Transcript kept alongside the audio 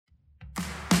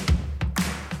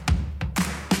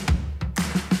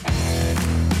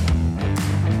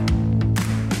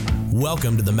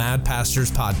Welcome to the Mad Pastors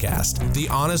Podcast, the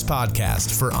honest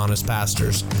podcast for honest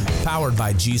pastors, powered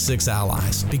by G6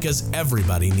 Allies, because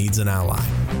everybody needs an ally.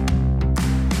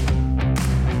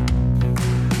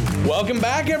 Welcome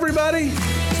back, everybody.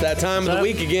 It's that time of the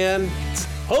week again. It's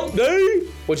Hump Day,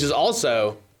 which is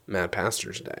also Mad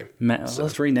Pastors Day.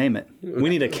 Let's rename it.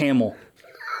 We need a camel.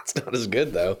 It's not as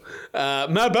good, though.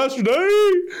 Mad Pastor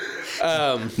Day!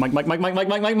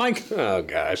 Mike. Oh,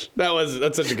 gosh.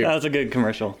 That's such a good... That's a good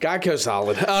commercial. Geico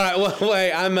solid. All right, well,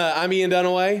 hey, I'm Ian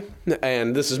Dunaway,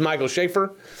 and this is Michael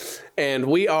Schaefer, and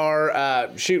we are,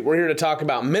 we're here to talk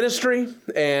about ministry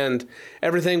and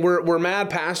everything. We're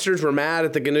mad pastors. We're mad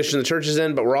at the condition the church is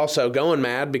in, but we're also going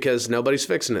mad because nobody's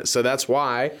fixing it. So that's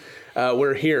why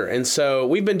we're here. And so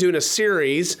we've been doing a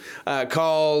series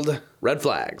called Red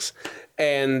Flags.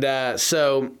 And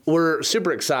so we're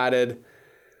super excited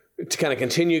to kind of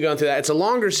continue going through that. It's a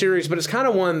longer series, but it's kind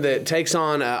of one that takes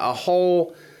on a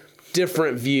whole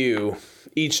different view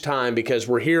each time because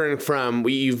we're hearing from,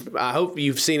 I hope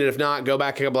you've seen it. If not, go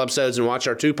back a couple episodes and watch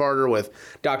our two-parter with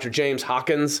Dr. James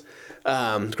Hawkins.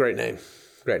 Great name,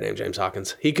 James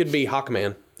Hawkins. He could be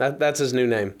Hawkman. That's his new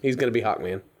name. He's going to be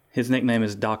Hawkman. His nickname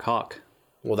is Doc Hawk.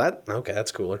 Well,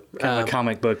 that's cooler. Kind of a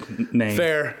comic book name.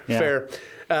 Fair.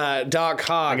 Doc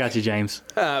Hawk. I got you, James.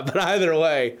 But either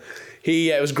way,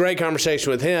 it was a great conversation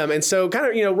with him. And so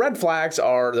kind of, red flags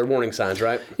they're warning signs,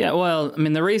 right? Yeah, well, I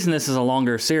mean, the reason this is a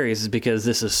longer series is because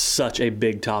this is such a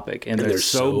big topic. And they're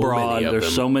so broad.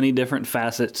 There's so many different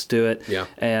facets to it. Yeah.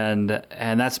 And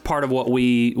that's part of what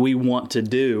we want to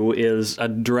do is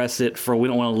address it we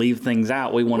don't want to leave things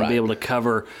out. We want to be able to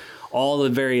cover all the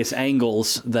various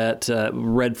angles that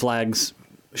red flags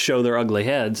show their ugly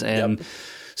heads. And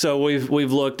so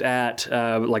we've looked at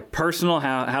like personal,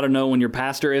 how to know when your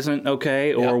pastor isn't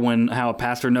okay, or how a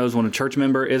pastor knows when a church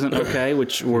member isn't okay,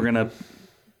 which we're going to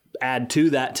add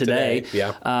to that today.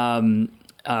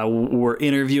 We're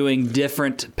interviewing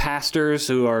different pastors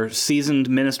who are seasoned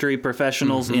ministry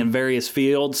professionals in various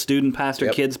fields, student pastor,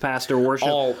 kids pastor, worship.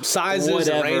 All sizes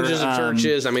and ranges of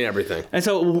churches, everything. And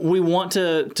so we want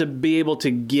to be able to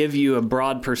give you a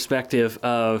broad perspective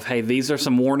of, hey, these are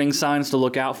some warning signs to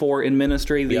look out for in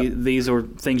ministry. These are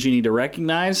things you need to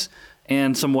recognize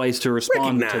and some ways to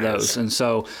respond to those. And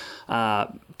so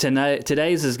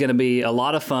today's is going to be a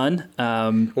lot of fun.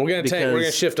 We're going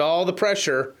to shift all the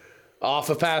pressure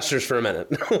off of pastors for a minute.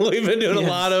 We've been doing a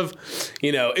lot of,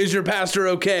 is your pastor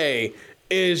okay?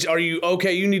 Are you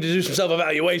okay? You need to do some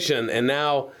self-evaluation. And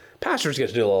now pastors get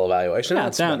to do a little evaluation.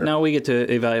 Yeah, now we get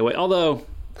to evaluate. Although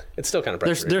it's still kind of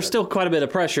pressure. There's still quite a bit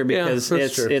of pressure because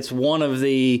it's one of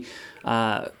the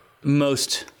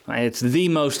most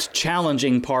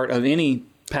challenging part of any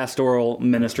pastoral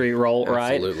ministry role,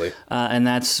 right? Absolutely. And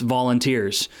that's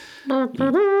volunteers.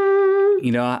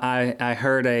 I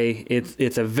heard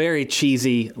it's a very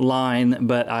cheesy line,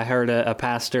 but I heard a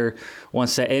pastor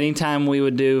once say anytime we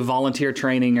would do volunteer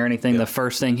training or anything, the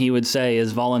first thing he would say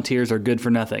is volunteers are good for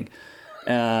nothing.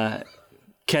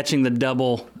 Catching the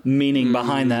double meaning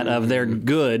behind that of they're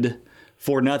good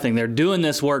for nothing. They're doing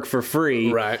this work for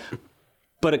free. Right.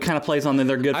 But it kind of plays on that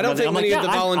they're good. I don't think many of the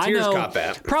volunteers caught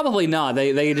that. Probably not.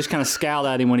 They just kind of scowled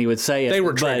at him when he would say it. They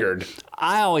were triggered.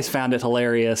 I always found it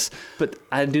hilarious. But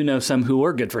I do know some who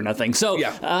were good for nothing. So,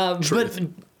 but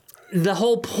the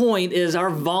whole point is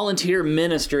our volunteer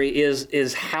ministry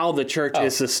is how the church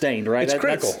is sustained, right? It's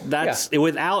critical. That's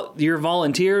without your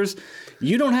volunteers,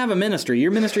 you don't have a ministry.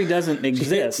 Your ministry doesn't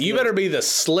exist. You better be the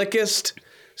slickest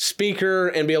speaker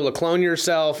and be able to clone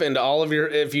yourself into all of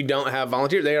if you don't have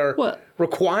volunteers. They are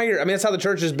required. That's how the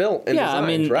church is built and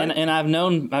designed, right? And I've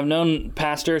known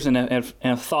pastors and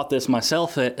have thought this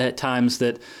myself at times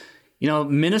that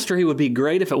ministry would be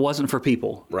great if it wasn't for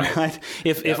people, right?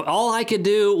 If all I could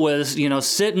do was,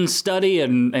 sit and study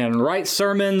and write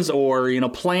sermons or,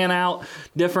 plan out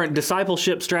different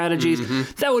discipleship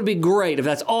strategies, that would be great if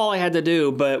that's all I had to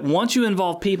do. But once you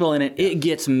involve people in it, it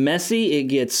gets messy, it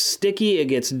gets sticky, it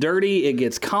gets dirty, it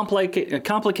gets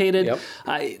complicated.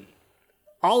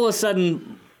 All of a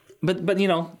sudden, but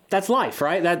that's life,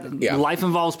 right? Life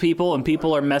involves people, and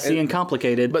people are messy and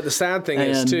complicated. But the sad thing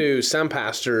is, too, some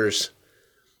pastors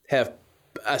have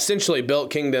essentially built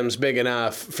kingdoms big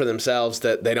enough for themselves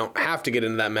that they don't have to get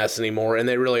into that mess anymore, and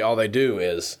all they do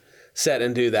is set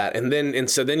and do that, and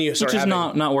so then you start which is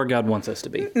not where God wants us to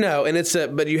be. No, and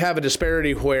but you have a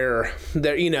disparity where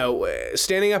there,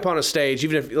 standing up on a stage,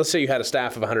 even if let's say you had a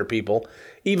staff of 100 people,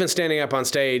 even standing up on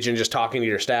stage and just talking to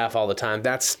your staff all the time,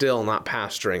 that's still not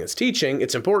pastoring. It's teaching.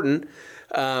 It's important.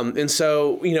 And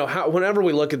so, whenever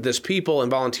we look at this, people and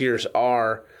volunteers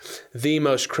are the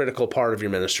most critical part of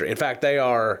your ministry. In fact, they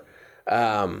are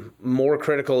more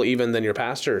critical even than your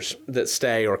pastors that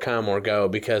stay or come or go,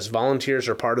 because volunteers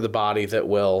are part of the body that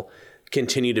will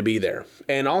continue to be there.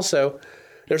 And also,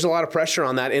 there's a lot of pressure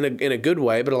on that in a good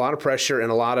way, but a lot of pressure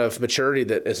and a lot of maturity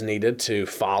that is needed to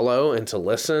follow and to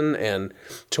listen and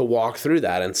to walk through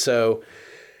that. And so,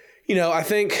 I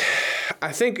think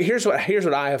here's what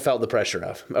I have felt the pressure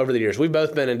of over the years. We've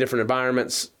both been in different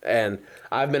environments, and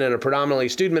I've been in a predominantly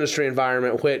student ministry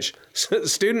environment, which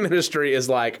student ministry is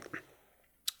like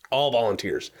all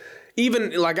volunteers.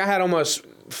 Even like I had almost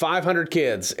 500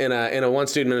 kids in a one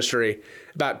student ministry.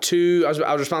 I was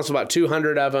responsible for about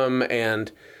 200 of them,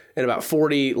 and about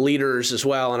 40 leaders as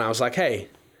well. And I was like, hey,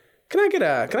 can I get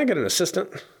an assistant?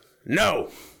 No.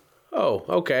 Oh,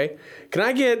 okay. Can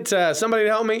I get somebody to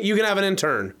help me? You can have an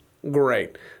intern.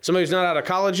 Great. Somebody who's not out of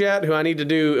college yet, who I need to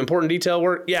do important detail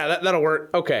work. Yeah, that'll work.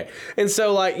 Okay. And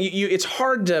so like it's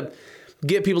hard to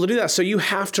get people to do that. So you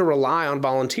have to rely on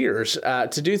volunteers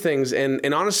to do things.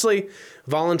 And honestly,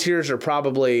 volunteers are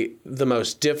probably the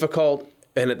most difficult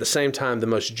and at the same time the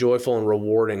most joyful and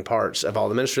rewarding parts of all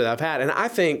the ministry that I've had. And I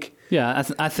think... Yeah,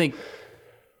 I think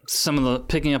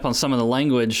picking up on some of the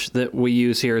language that we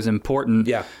use here is important.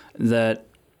 Yeah. That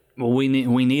we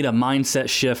need a mindset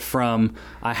shift from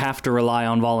I have to rely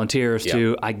on volunteers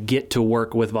to I get to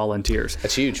work with volunteers.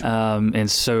 That's huge. And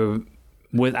so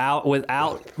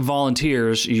without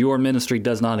volunteers, your ministry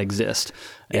does not exist.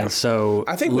 Yeah. And so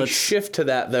I think we shift to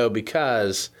that though,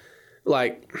 because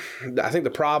I think the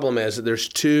problem is that there's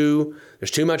too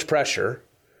much pressure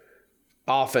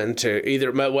often to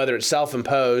either, whether it's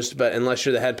self-imposed, but unless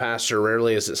you're the head pastor,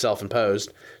 rarely is it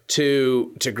self-imposed,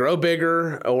 to grow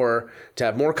bigger or to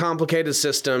have more complicated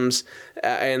systems,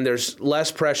 and there's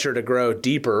less pressure to grow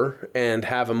deeper and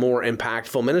have a more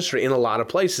impactful ministry in a lot of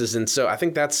places. And so I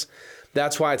think that's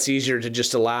why it's easier to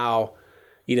just allow,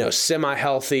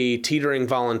 semi-healthy, teetering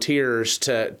volunteers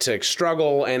to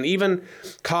struggle and even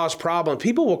cause problems.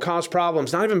 People will cause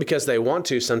problems, not even because they want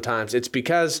to sometimes. It's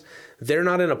because they're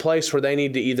not in a place where they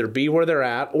need to either be where they're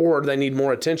at or they need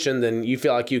more attention than you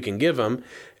feel like you can give them.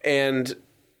 And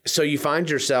so you find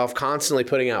yourself constantly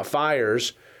putting out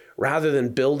fires rather than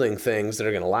building things that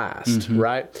are going to last,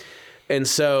 right? And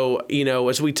so,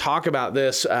 as we talk about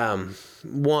this,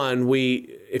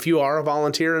 if you are a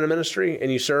volunteer in a ministry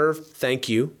and you serve, thank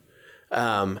you.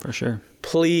 For sure.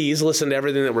 Please listen to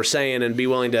everything that we're saying and be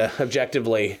willing to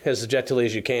objectively as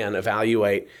you can,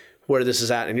 evaluate where this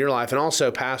is at in your life. And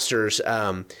also pastors,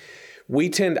 we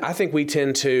tend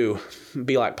to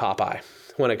be like Popeye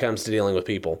when it comes to dealing with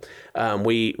people.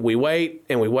 We wait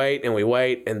and we wait and we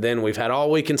wait, and then we've had all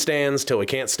we can stands till we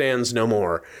can't stands no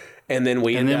more. And then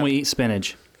we eat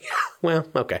spinach. Yeah, well,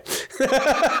 okay.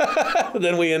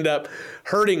 Then we end up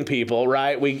hurting people,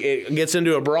 right? It gets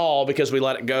into a brawl because we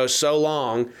let it go so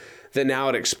long that now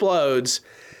it explodes.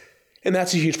 And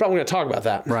that's a huge problem. We're going to talk about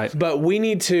that. Right. But we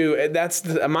need to,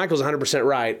 Michael's 100%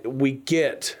 right. We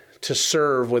get to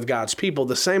serve with God's people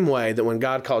the same way that when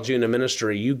God called you into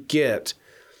ministry, you get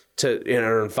to,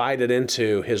 are invited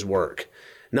into his work.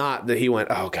 Not that he went,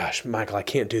 oh gosh, Michael, I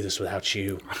can't do this without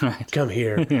you. Right. Come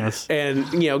here. Yes. And,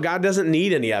 God doesn't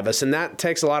need any of us. And that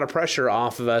takes a lot of pressure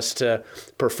off of us to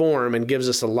perform and gives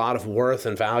us a lot of worth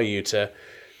and value to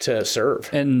serve.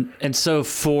 And so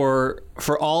for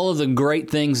all of the great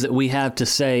things that we have to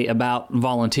say about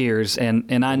volunteers,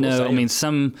 and I know,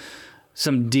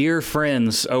 some dear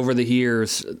friends over the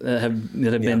years that have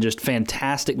been just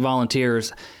fantastic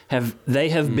volunteers, have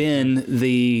been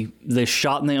the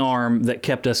shot in the arm that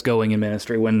kept us going in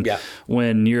ministry.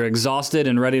 When you're exhausted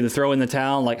and ready to throw in the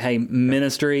towel, like, hey,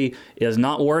 ministry is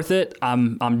not worth it.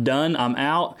 I'm done. I'm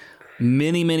out.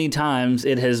 Many, many times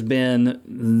it has been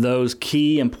those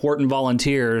key important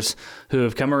volunteers who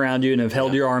have come around you and have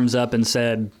held your arms up and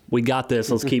said, we got this,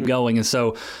 let's keep going. And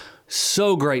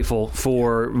so grateful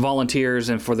for volunteers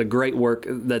and for the great work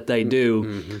that they do.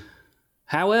 Mm-hmm.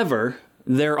 However,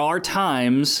 there are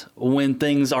times when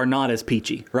things are not as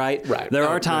peachy, right? Right. There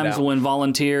are times when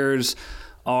volunteers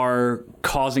are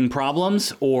causing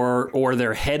problems or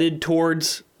they're headed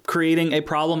towards creating a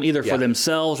problem either for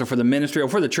themselves or for the ministry or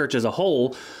for the church as a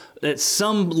whole. At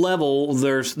some level,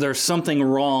 there's something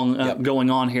wrong going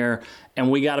on here, and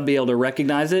we got to be able to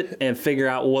recognize it and figure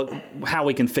out how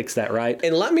we can fix that, right?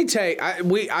 And let me tell you,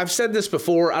 I've said this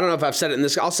before. I don't know if I've said it in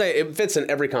this. I'll say it fits in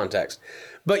every context.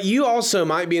 But you also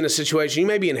might be in a situation, you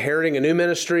may be inheriting a new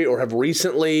ministry or have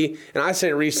recently, and I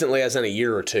say recently as in a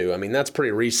year or two. I mean, that's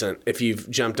pretty recent if you've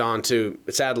jumped on to,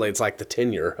 sadly, it's like the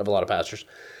tenure of a lot of pastors.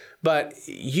 But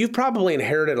you've probably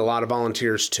inherited a lot of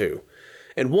volunteers too.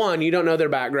 And one, you don't know their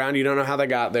background, you don't know how they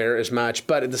got there as much,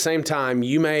 but at the same time,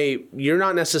 you're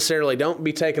not necessarily, don't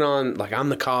be taking on, like, I'm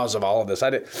the cause of all of this.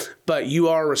 But you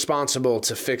are responsible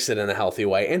to fix it in a healthy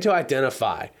way and to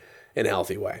identify in a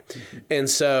healthy way. Mm-hmm. And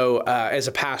so as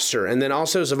a pastor, and then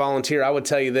also as a volunteer, I would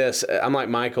tell you this, I'm like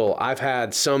Michael, I've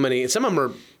had so many, some of them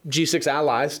are G6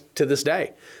 allies to this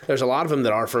day. There's a lot of them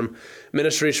that are from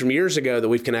ministries from years ago that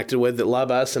we've connected with that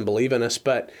love us and believe in us,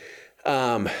 but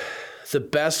the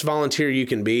best volunteer you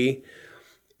can be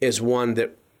is one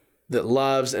that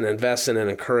loves and invests in and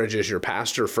encourages your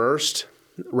pastor first,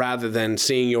 rather than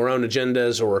seeing your own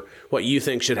agendas or what you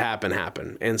think should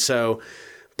happen. And so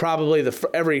probably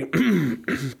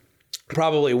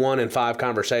probably 1 in 5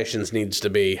 conversations needs to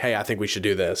be, hey, I think we should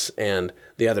do this. And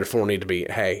the other 4 need to be,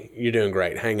 hey, you're doing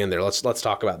great. Hang in there. Let's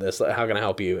talk about this. How can I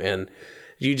help you? And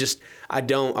I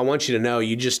want you to know,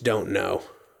 you just don't know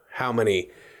how many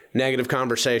negative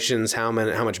conversations, how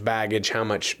much baggage, how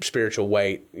much spiritual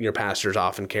weight your pastor's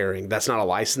often carrying. That's not a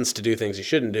license to do things he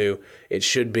shouldn't do. It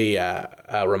should be a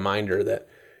reminder that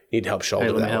you need to help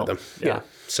shoulder that with them. Yeah.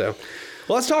 So,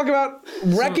 well, let's talk about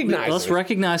recognizing. Let's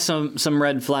recognize some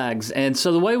red flags. And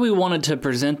so the way we wanted to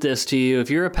present this to you, if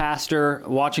you're a pastor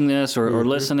watching this or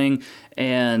listening,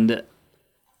 and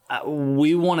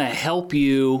we want to help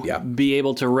you be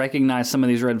able to recognize some of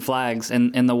these red flags.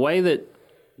 And the way that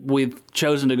we've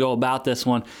chosen to go about this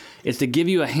one is to give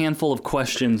you a handful of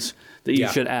questions that you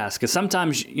should ask. Because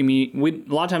sometimes, a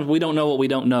lot of times we don't know what we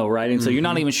don't know, right? And so you're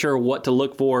not even sure what to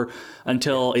look for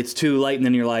until it's too late, and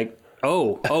then you're like,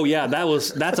 oh yeah,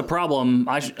 that's a problem.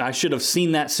 I should have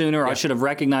seen that sooner. I should have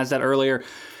recognized that earlier.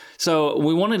 So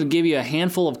we wanted to give you a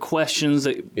handful of questions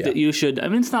that you should. I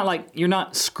mean, it's not like you're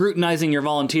not scrutinizing your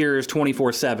volunteers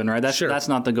 24/7, right? That's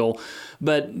not the goal.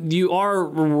 But you are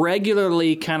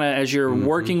regularly, kind of as you're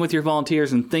working with your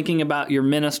volunteers and thinking about your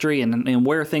ministry and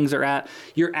where things are at,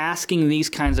 you're asking these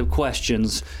kinds of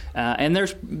questions. And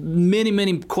there's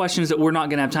many questions that we're not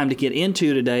going to have time to get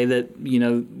into today that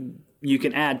you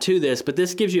can add to this. But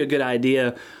this gives you a good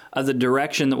idea of the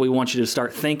direction that we want you to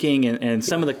start thinking and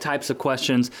some of the types of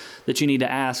questions that you need to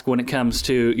ask when it comes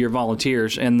to your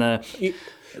volunteers. And I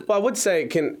would say,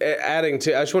 I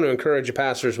just want to encourage a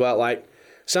pastor as well. Like,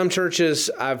 some churches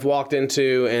I've walked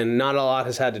into and not a lot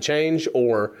has had to change,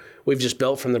 or we've just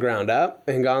built from the ground up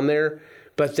and gone there.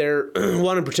 But there,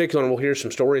 one in particular, and we'll hear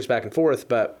some stories back and forth,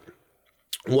 but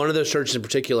one of those churches in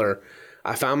particular,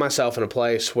 I found myself in a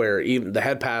place where even the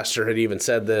head pastor had even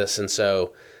said this, and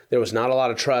so there was not a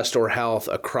lot of trust or health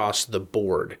across the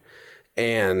board.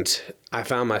 And I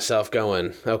found myself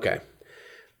going, okay,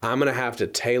 I'm going to have to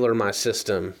tailor my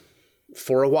system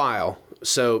for a while.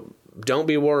 So don't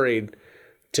be worried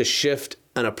to shift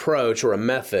an approach or a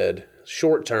method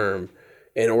short term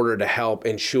in order to help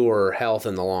ensure health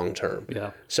in the long term.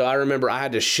 Yeah. So I remember I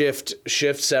had to shift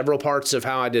several parts of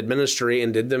how I did ministry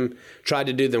and tried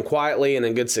to do them quietly and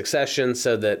in good succession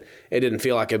so that it didn't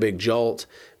feel like a big jolt,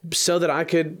 so that I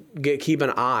could keep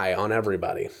an eye on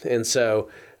everybody. And so,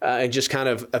 and just kind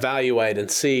of evaluate and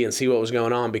see what was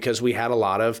going on, because we had a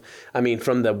lot of,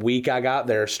 from the week I got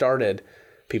there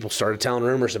people started telling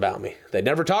rumors about me. They'd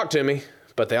never talked to me,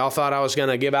 but they all thought I was going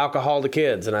to give alcohol to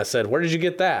kids. And I said, where did you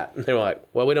get that? And they were like,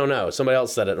 well, we don't know. Somebody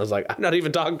else said it. And I was like, I'm not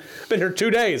even talking, been here 2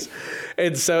 days.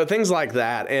 And so things like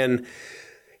that. And,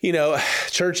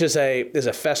 church is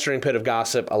a festering pit of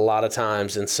gossip a lot of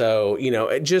times. And so,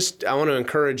 I want to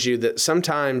encourage you that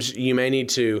sometimes you may need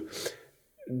to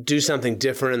do something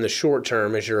different in the short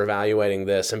term as you're evaluating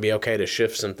this, and be okay to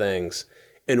shift some things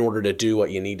in order to do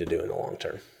what you need to do in the long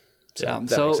term. So that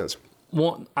makes sense.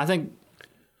 Well, I think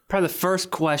probably the first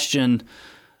question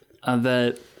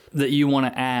that you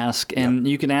want to ask, and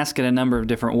you can ask it a number of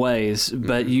different ways,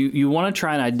 but you want to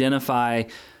try and identify,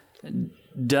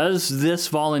 does this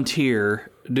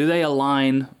volunteer, do they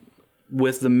align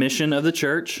with the mission of the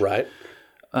church? Right.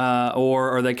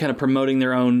 Or are they kind of promoting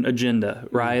their own agenda,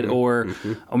 right? Or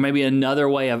maybe another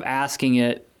way of asking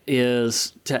it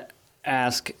is to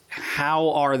ask,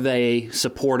 how are they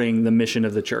supporting the mission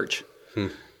of the church?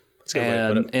 That's a good way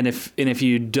to put it. And if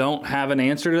you don't have an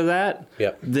answer to that,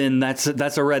 then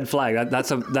that's a red flag.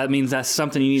 That means that's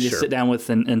something you need to sit down with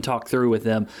and talk through with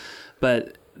them.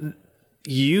 But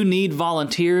you need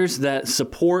volunteers that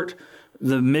support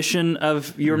the mission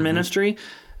of your ministry,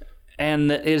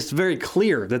 and it's very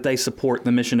clear that they support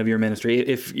the mission of your ministry.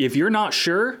 If you're not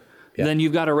sure, then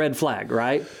you've got a red flag,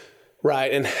 right?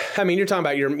 Right. And you're talking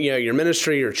about your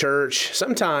ministry, your church.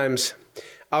 Sometimes,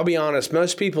 I'll be honest,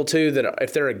 most people too, that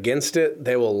if they're against it,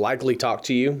 they will likely talk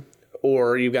to you,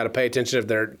 or you've got to pay attention if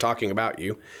they're talking about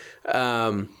you.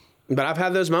 But I've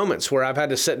had those moments where I've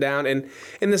had to sit down, and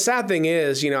the sad thing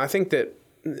is, I think that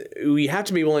we have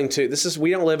to be willing to,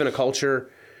 we don't live in a culture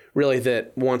really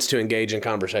that wants to engage in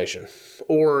conversation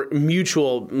or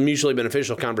mutually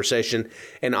beneficial conversation.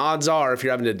 And odds are, if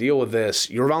you're having to deal with this,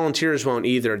 your volunteers won't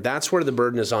either. That's where the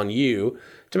burden is on you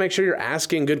to make sure you're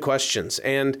asking good questions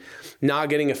and not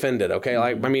getting offended.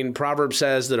 Okay. Proverbs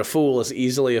says that a fool is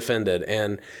easily offended.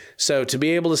 And so to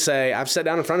be able to say, I've sat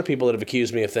down in front of people that have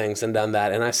accused me of things and done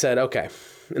that. And I said, okay.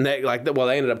 And they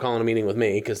ended up calling a meeting with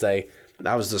me because I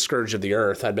was the scourge of the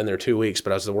earth. I'd been there 2 weeks,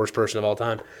 but I was the worst person of all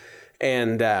time.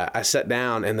 And I sat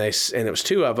down, and it was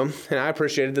two of them, and I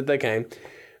appreciated that they came.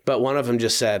 But one of them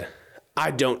just said,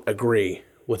 I don't agree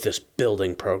with this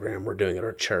building program we're doing at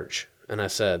our church. And I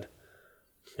said,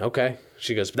 okay.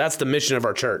 She goes, that's the mission of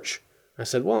our church. I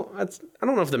said, well, I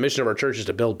don't know if the mission of our church is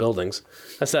to build buildings.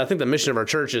 I said, I think the mission of our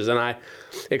church is, and I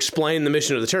explained the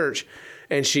mission of the church,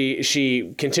 and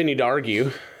she continued to argue.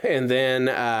 And then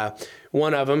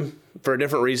one of them, for a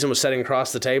different reason, was sitting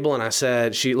across the table, and I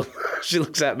said, she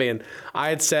looks at me, and I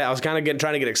had said, I was kind of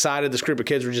trying to get excited. This group of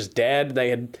kids were just dead. They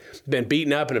had been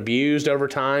beaten up and abused over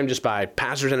time just by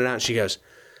pastors in and out. And she goes,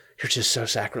 you're just so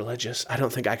sacrilegious. I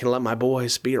don't think I can let my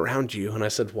boys be around you. And I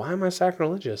said, why am I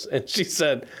sacrilegious? And she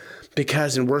said,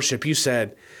 because in worship she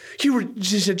said,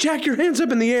 jack your hands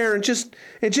up in the air and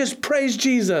just praise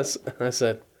Jesus. And I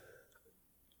said,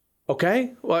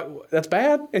 okay, what? That's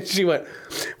bad? And she went,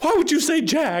 why would you say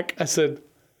jack? I said,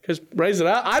 because raise it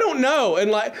up. I don't know.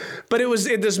 But it was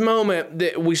at this moment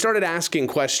that we started asking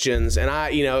questions,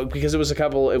 and because it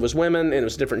was women and it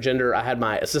was a different gender, I had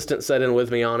my assistant sit in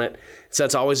with me on it. So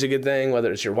that's always a good thing,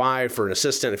 whether it's your wife or an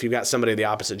assistant, if you've got somebody of the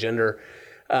opposite gender.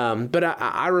 But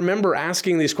I remember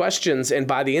asking these questions, and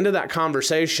by the end of that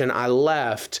conversation, I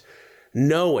left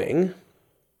knowing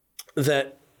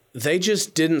that they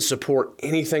just didn't support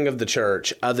anything of the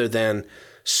church other than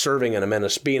serving in a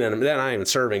ministry, not even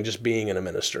serving, just being in a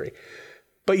ministry.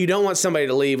 But you don't want somebody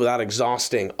to leave without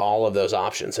exhausting all of those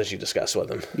options as you discuss with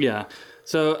them. Yeah.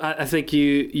 So I think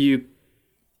you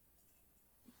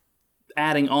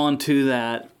adding on to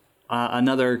that,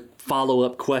 another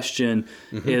follow-up question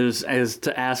is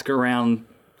to ask around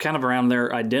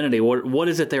their identity. What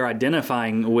is it they're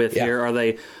identifying with here? Are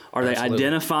they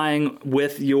identifying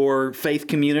with your faith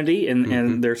community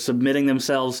and they're submitting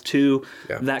themselves to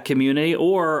that community,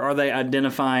 or are they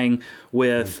identifying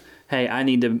with, hey, I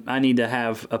need to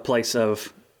have a place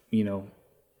of,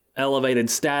 elevated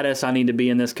status. I need to be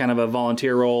in this kind of a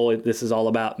volunteer role. This is all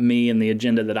about me and the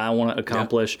agenda that I want to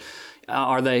accomplish.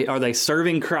 Are they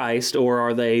serving Christ, or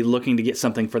are they looking to get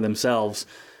something for themselves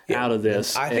out of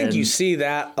this? I think you see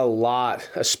that a lot,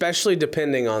 especially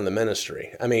depending on the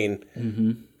ministry. I mean,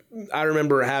 I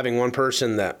remember having one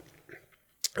person that,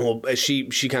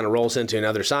 she kind of rolls into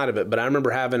another side of it, but I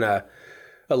remember having a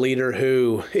leader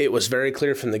who it was very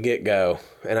clear from the get-go,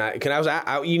 and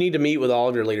you need to meet with all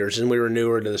of your leaders, and we were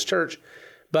newer to this church,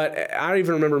 but I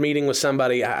even remember meeting with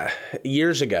somebody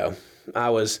years ago. I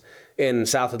was in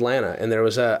South Atlanta, and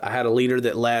I had a leader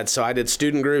that led, so I did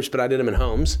student groups, but I did them in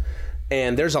homes.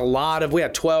 And there's we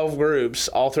had 12 groups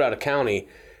all throughout a county,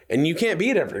 and you can't be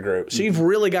at every group. So you've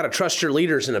really got to trust your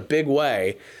leaders in a big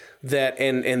way.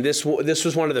 And this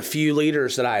was one of the few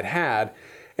leaders that I had.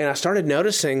 And I started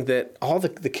noticing that all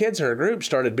the kids in our group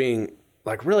started being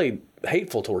like really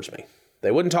hateful towards me.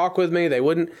 They wouldn't talk with me.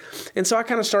 And so I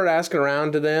kind of started asking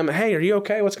around to them, hey, are you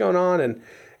okay? What's going on? And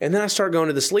then I start going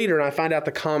to this leader, and I find out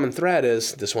the common thread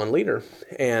is this one leader.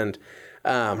 And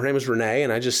her name was Renee,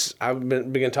 and I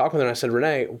began talking with her, and I said,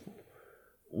 Renee,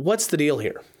 what's the deal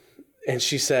here? And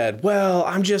she said, well,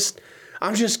 I'm just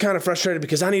kind of frustrated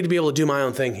because I need to be able to do my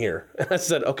own thing here. And I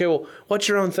said, okay, well, what's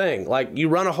your own thing? Like, you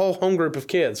run a whole home group of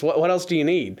kids. What else do you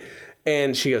need?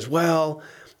 And she goes, well,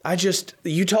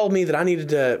 you told me that I needed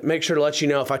to make sure to let you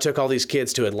know if I took all these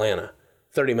kids to Atlanta,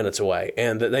 30 minutes away,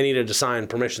 and that they needed to sign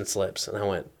permission slips. And I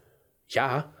went,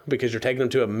 yeah, because you're taking them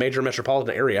to a major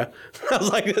metropolitan area. I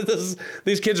was like,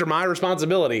 these kids are my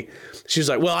responsibility. She was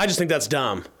like, well, I just think that's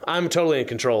dumb. I'm totally in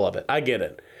control of it. I get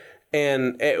it.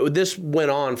 And this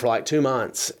went on for like 2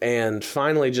 months, and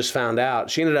finally just found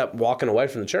out. She ended up walking away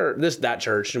from the church, that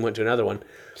church, and went to another one.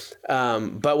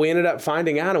 But we ended up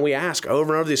finding out, and we asked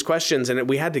over and over these questions, and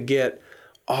we had to get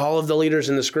all of the leaders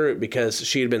in this group because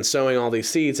she had been sowing all these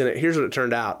seeds. And here's what it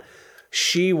turned out.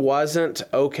 She wasn't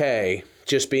okay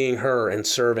just being her and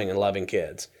serving and loving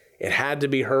kids. It had to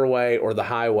be her way or the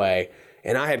highway.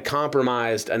 And I had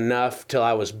compromised enough till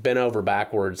I was bent over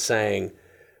backwards saying,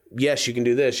 yes, you can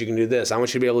do this, you can do this. I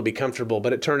want you to be able to be comfortable.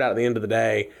 But it turned out at the end of the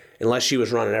day, unless she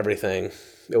was running everything,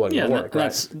 it wasn't going to work.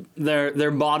 That's, right?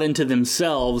 They're bought into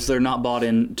themselves. They're not bought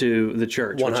into the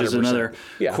church, 100%. Which is another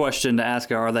question to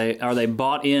ask. Are they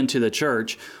bought into the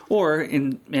church, or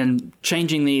in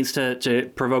changing these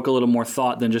to provoke a little more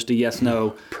thought than just a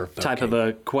yes/no type of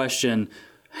a question?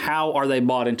 How are they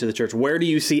bought into the church? Where do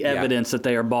you see evidence that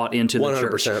they are bought into the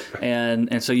 100%. Church?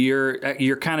 And so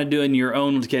you're kind of doing your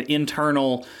own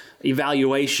internal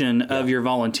evaluation of your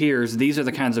volunteers. These are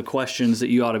the kinds of questions that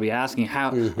you ought to be asking.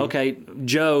 Okay,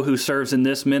 Joe, who serves in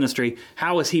this ministry,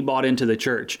 how is he bought into the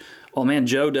church? Oh man,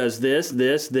 Joe does this,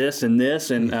 and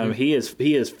this, and he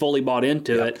is fully bought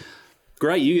into it.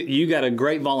 Great, you got a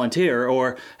great volunteer.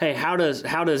 Or hey, how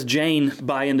does Jane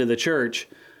buy into the church?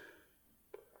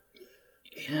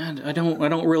 Yeah, I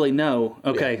don't really know.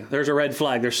 Okay, there's a red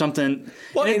flag. There's something.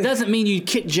 Well, and it doesn't mean you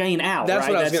kick Jane out. That's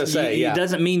right? What I was going to say. It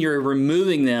doesn't mean you're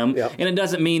removing them, and it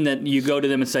doesn't mean that you go to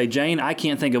them and say, Jane, I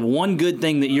can't think of one good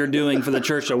thing that you're doing for the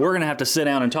church, so we're going to have to sit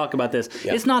down and talk about this.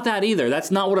 It's not that either.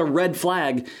 That's not what a red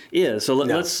flag is. So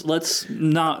let's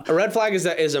not. A red flag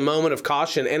is a moment of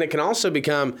caution, and it can also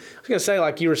become. I was going to say,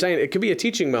 like you were saying, it could be a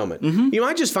teaching moment. Mm-hmm. You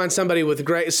might just find somebody with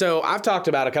great. So I've talked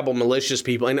about a couple malicious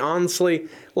people, and honestly,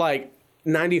 like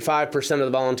 95% of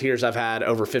the volunteers I've had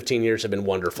over 15 years have been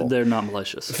wonderful. They're not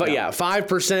malicious.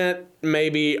 5%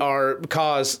 maybe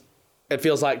cause it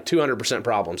feels like 200%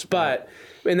 problems. But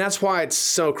and that's why it's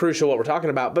so crucial what we're talking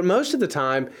about. But most of the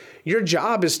time, your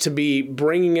job is to be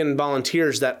bringing in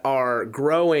volunteers that are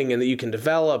growing and that you can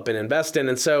develop and invest in.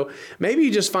 And so maybe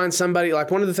you just find somebody,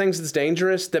 like one of the things that's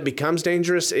dangerous, that becomes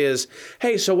dangerous is,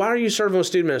 hey, so why are you serving with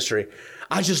student ministry?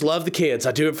 I just love the kids.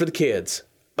 I do it for the kids.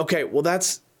 Okay, well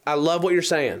I love what you're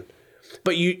saying,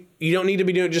 but you don't need to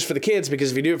be doing it just for the kids, because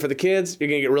if you do it for the kids, you're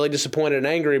going to get really disappointed and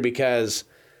angry because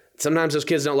sometimes those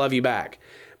kids don't love you back.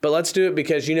 But let's do it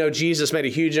because Jesus made a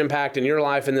huge impact in your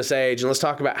life in this age, and let's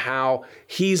talk about how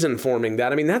he's informing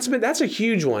that. I mean, that's a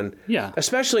huge one,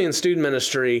 especially in student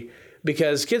ministry,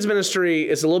 because kids ministry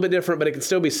is a little bit different, but it can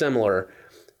still be similar.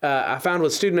 I found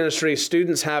with student ministry,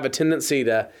 students have a tendency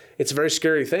it's a very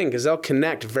scary thing because they'll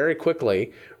connect very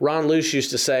quickly. Ron Luce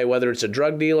used to say, whether it's a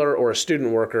drug dealer or a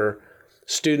student worker,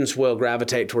 students will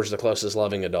gravitate towards the closest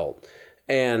loving adult.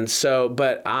 And so,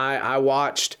 but I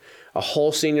watched a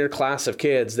whole senior class of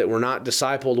kids that were not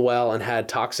discipled well and had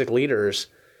toxic leaders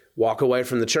walk away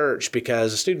from the church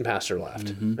because a student pastor left.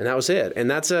 Mm-hmm. And that was it. And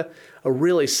that's a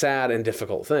really sad and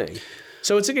difficult thing.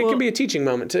 So it can be a teaching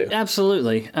moment, too.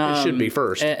 Absolutely. It should be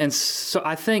first. And so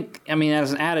I think,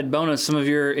 as an added bonus, some of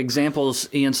your examples,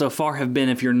 Ian, so far have been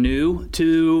if you're new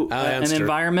to an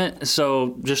environment.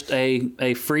 So just a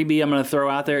freebie I'm going to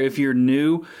throw out there. If you're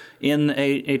new in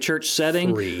a church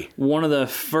setting, one of the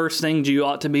first things you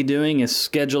ought to be doing is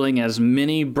scheduling as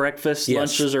many breakfasts,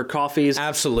 lunches, or coffees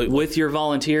with your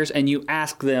volunteers, and you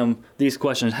ask them these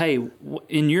questions. Hey,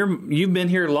 you've been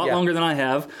here a lot longer than I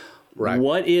have. Right.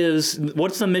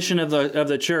 What's the mission of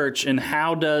the church, and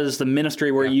how does the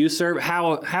ministry where you serve,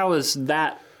 how is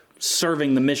that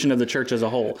serving the mission of the church as a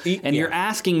whole? And you're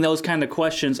asking those kind of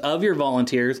questions of your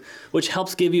volunteers, which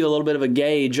helps give you a little bit of a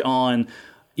gauge on,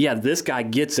 this guy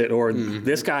gets it, or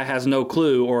this guy has no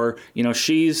clue, or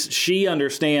she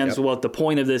understands what the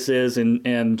point of this is,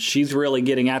 and she's really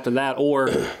getting after that, or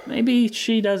maybe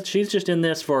she's just in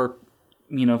this for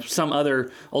some other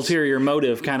ulterior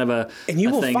motive kind of a thing.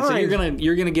 So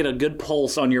you're gonna get a good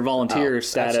pulse on your volunteer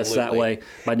status that way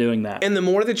by doing that. And the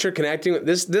more that you're connecting,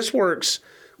 this works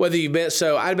whether you've been.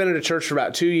 So I'd been at a church for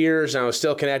about 2 years, and I was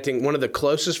still connecting. One of the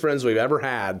closest friends we've ever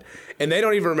had, and they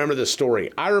don't even remember this story.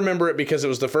 I remember it because it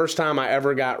was the first time I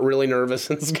ever got really nervous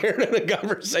and scared in a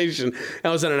conversation. I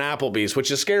was in an Applebee's,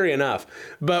 which is scary enough,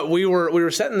 but we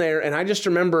were sitting there, and I just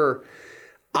remember,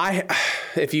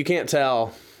 if you can't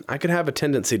tell, I could have a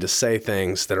tendency to say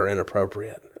things that are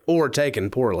inappropriate or taken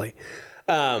poorly.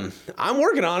 I'm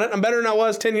working on it. I'm better than I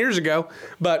was 10 years ago,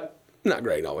 but not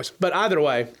great always. But either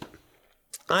way,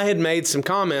 I had made some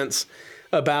comments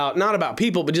not about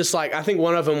people, but just like, I think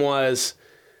one of them was,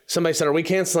 somebody said, are we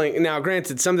canceling? Now,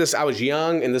 granted, some of this, I was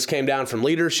young, and this came down from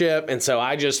leadership, and so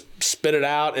I just spit it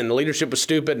out, and the leadership was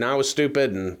stupid, and I was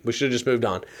stupid, and we should have just moved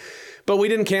on. But we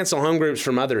didn't cancel home groups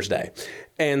for Mother's Day.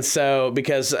 And so,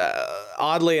 because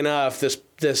oddly enough,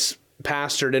 this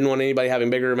pastor didn't want anybody having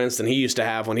bigger events than he used to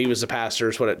have when he was a pastor,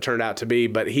 is what it turned out to be.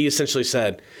 But he essentially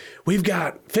said, we've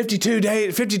got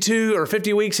 52 or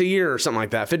 50 weeks a year or something like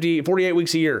that, 48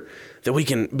 weeks a year that we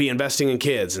can be investing in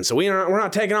kids. And so we're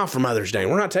not taking off for Mother's Day.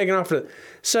 We're not taking off for...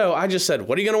 So I just said,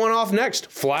 what are you going to want off next?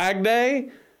 Flag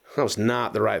Day? That was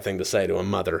not the right thing to say to a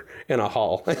mother in a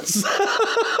hall.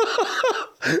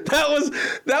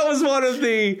 that was one of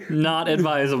the not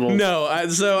advisable. No,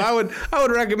 so I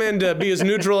would recommend to be as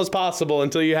neutral as possible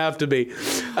until you have to be.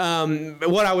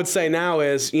 What I would say now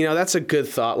is, that's a good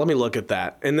thought. Let me look at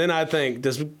that, and then I think,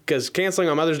 because canceling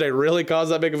on Mother's Day really cause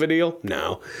that big of a deal?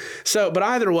 No. So, but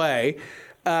either way,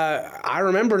 I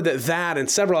remember that and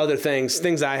several other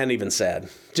things I hadn't even said,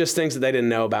 just things that they didn't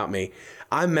know about me.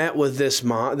 I met with this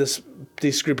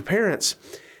group of parents,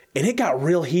 and it got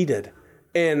real heated.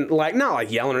 And not like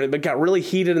yelling or anything, but got really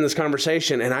heated in this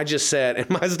conversation. And I just said, and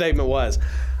my statement was,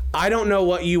 I don't know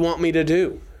what you want me to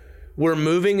do. We're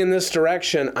moving in this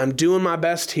direction. I'm doing my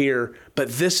best here, but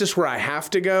this is where I have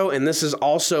to go. And this is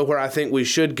also where I think we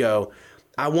should go.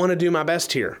 I want to do my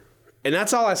best here. And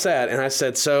that's all I said. And I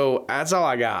said, so that's all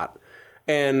I got.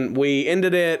 And we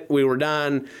ended it. We were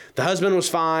done. The husband was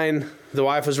fine. The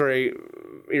wife was very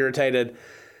irritated.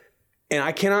 And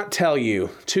I cannot tell you,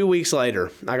 2 weeks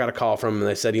later, I got a call from them.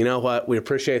 They said, you know what? We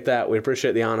appreciate that. We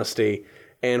appreciate the honesty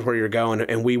and where you're going,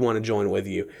 and we want to join with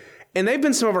you. And they've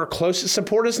been some of our closest,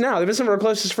 support us now. They've been some of our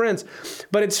closest friends.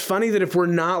 But it's funny that if we're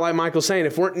not, like Michael's saying,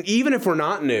 even if we're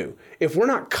not new, if we're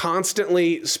not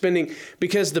constantly spending,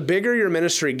 because the bigger your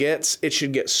ministry gets, it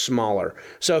should get smaller.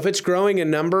 So if it's growing in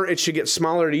number, it should get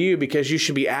smaller to you, because you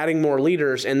should be adding more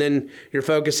leaders, and then you're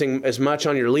focusing as much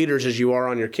on your leaders as you are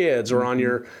on your kids or on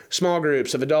your small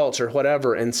groups of adults or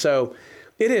whatever. And so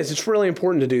it's really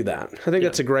important to do that. I think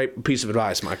that's a great piece of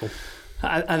advice, Michael.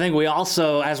 I think we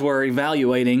also, as we're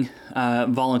evaluating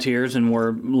volunteers and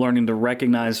we're learning to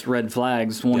recognize red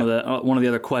flags, one of the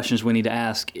other questions we need to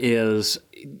ask is,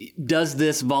 does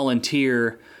this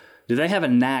volunteer, do they have a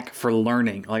knack for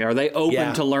learning? Like, are they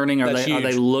open to learning? Are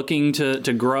they looking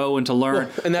to grow and to learn?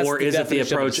 Well, or is it the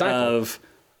approach of,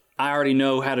 I already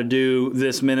know how to do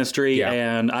this ministry,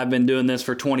 and I've been doing this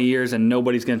for 20 years, and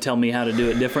nobody's going to tell me how to do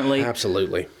it differently?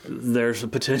 Absolutely. There's a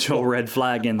potential red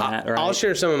flag in that, right? I'll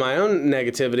share some of my own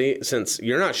negativity. Since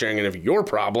you're not sharing any of your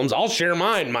problems, I'll share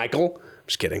mine, Michael. I'm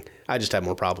just kidding. I just have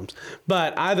more problems.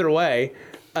 But either way,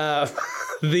 I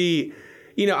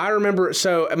remember,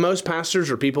 so most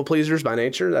pastors are people pleasers by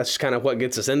nature. That's kind of what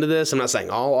gets us into this. I'm not saying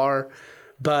all are,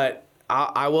 but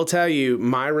I will tell you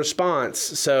my response.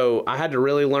 So I had to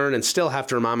really learn and still have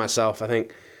to remind myself. I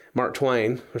think Mark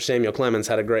Twain or Samuel Clemens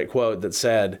had a great quote that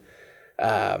said,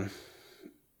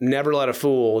 never let a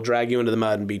fool drag you into the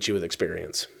mud and beat you with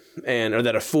experience. Or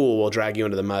that a fool will drag you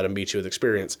into the mud and beat you with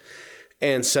experience.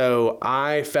 And so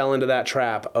I fell into that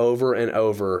trap over and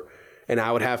over. And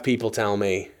I would have people tell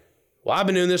me, well, I've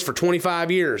been doing this for 25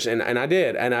 years, and I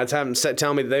did. And I'd have them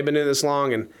tell me that they've been doing this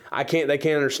long, and they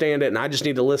can't understand it, and I just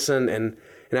need to listen. And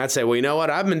I'd say, well, you know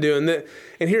what? I've been doing that.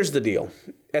 And here's the deal.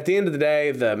 At the end of the day,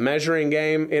 the measuring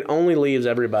game, it only leaves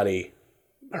everybody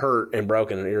hurt and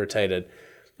broken and irritated.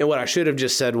 And what I should have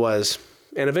just said was,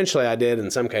 and eventually I did in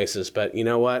some cases, but you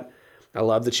know what? I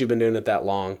love that you've been doing it that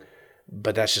long,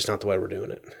 but that's just not the way we're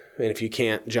doing it. And if you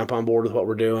can't jump on board with what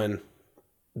we're doing,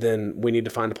 then we need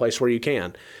to find a place where you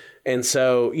can. And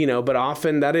so, but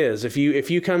often that is, if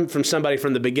you come from somebody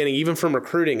from the beginning, even from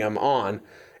recruiting them on,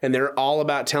 and they're all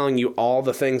about telling you all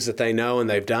the things that they know and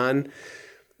they've done,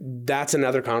 that's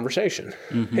another conversation.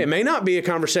 Mm-hmm. It may not be a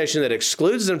conversation that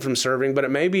excludes them from serving, but it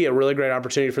may be a really great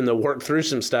opportunity for them to work through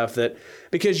some stuff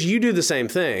because you do the same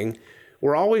thing.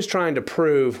 We're always trying to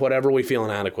prove whatever we feel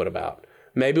inadequate about.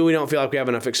 Maybe we don't feel like we have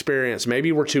enough experience.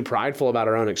 Maybe we're too prideful about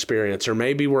our own experience, or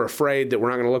maybe we're afraid that we're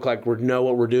not going to look like we know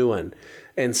what we're doing.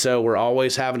 And so we're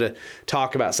always having to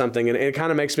talk about something. And it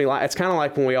kind of makes me laugh. It's kind of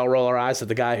like when we all roll our eyes at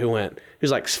the guy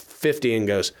who's like 50 and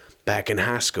goes, back in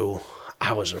high school,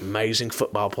 I was an amazing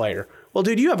football player. Well,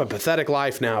 dude, you have a pathetic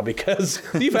life now because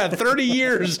you've had 30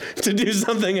 years to do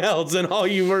something else, and all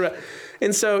you were.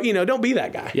 And so, don't be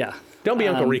that guy. Yeah. Don't be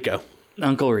Uncle Rico.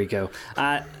 Uncle Rico.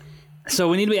 So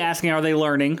we need to be asking, are they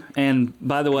learning? And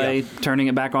by the way, turning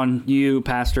it back on you,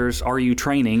 pastors, are you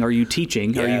training? Are you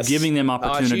teaching? Yes. Are you giving them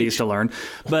opportunities to learn?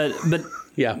 But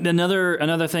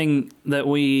another thing that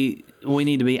we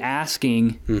need to be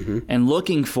asking and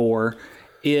looking for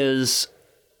is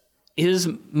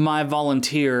my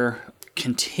volunteer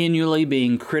continually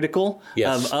being critical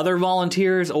of other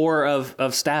volunteers or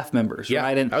of staff members,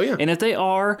 right? And and if they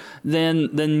are,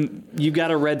 then you got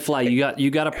a red flag.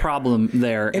 You got a problem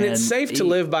there. And it's safe to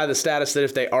live by the status that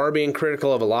if they are being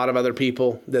critical of a lot of other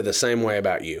people, they're the same way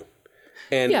about you.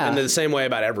 And they're the same way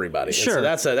about everybody. Sure.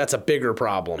 And so that's a bigger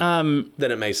problem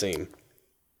than it may seem.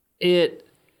 It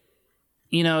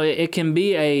can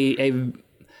be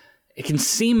it can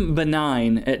seem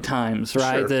benign at times,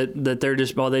 right? Sure. That they're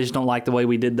just, they just don't like the way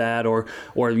we did that, or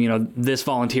this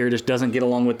volunteer just doesn't get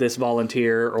along with this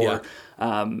volunteer, or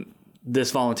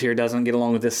this volunteer doesn't get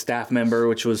along with this staff member,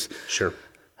 which was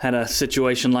had a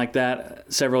situation like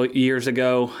that several years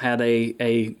ago. Had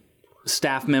a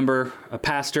staff member, a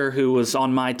pastor who was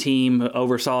on my team,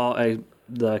 oversaw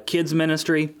the kids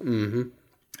ministry. Mm-hmm.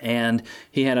 And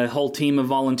he had a whole team of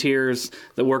volunteers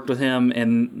that worked with him.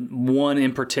 And one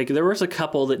in particular, there was a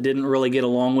couple that didn't really get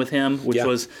along with him, which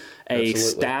was a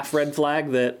staff red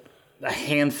flag that a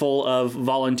handful of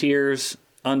volunteers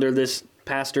under this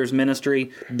pastor's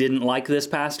ministry didn't like this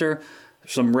pastor.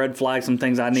 Some red flags, some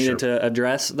things I needed to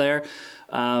address there.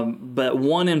 But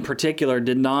one in particular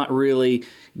did not really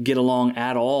get along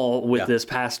at all with this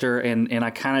pastor. And I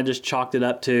kind of just chalked it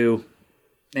up to,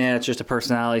 it's just a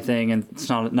personality thing, and it's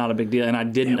not a big deal. And I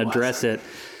didn't address it,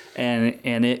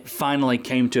 and it finally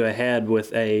came to a head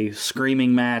with a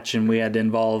screaming match, and we had to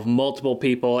involve multiple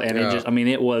people, and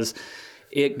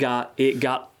it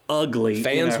got ugly.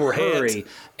 Fans were hit,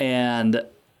 and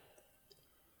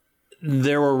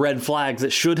there were red flags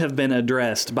that should have been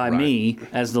addressed by me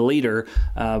as the leader,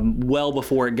 well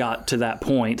before it got to that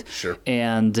point. Sure,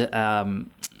 and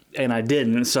I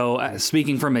didn't. So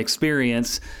speaking from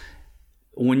experience,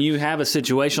 when you have a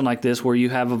situation like this where you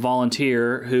have a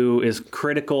volunteer who is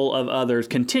critical of others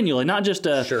continually, not just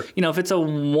if it's a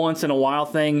once in a while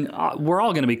thing, we're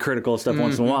all going to be critical of stuff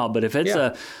once in a while. But if it's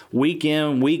a week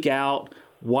in, week out,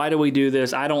 why do we do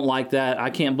this? I don't like that.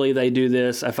 I can't believe they do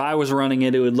this. If I was running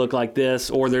it, it would look like this.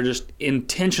 Or they're just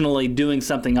intentionally doing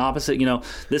something opposite.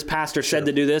 This pastor said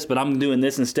to do this, but I'm doing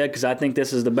this instead because I think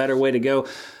this is the better way to go.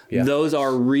 Yeah. Those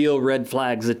are real red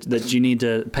flags that you need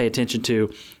to pay attention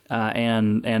to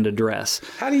and address.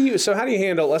 How do you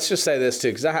handle, let's just say this too,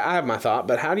 because I have my thought,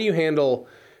 but how do you handle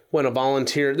when a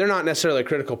volunteer, they're not necessarily a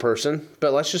critical person,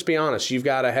 but let's just be honest, you've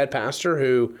got a head pastor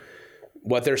who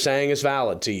what they're saying is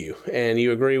valid to you and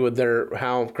you agree with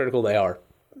how critical they are.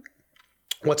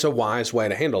 What's a wise way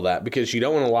to handle that? Because you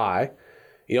don't want to lie.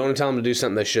 You don't want to tell them to do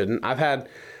something they shouldn't.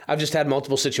 I've just had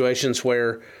multiple situations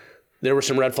where there were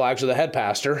some red flags with the head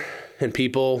pastor and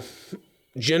people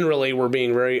generally were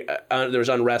being very, there was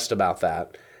unrest about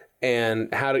that.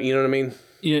 And how do, you know what I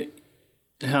mean?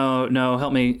 No,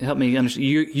 help me understand.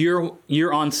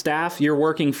 You're on staff. You're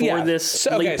working for this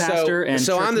lead pastor, and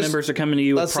church members are coming to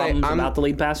you with problems about the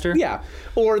lead pastor. Yeah,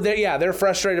 or they're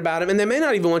frustrated about him, and they may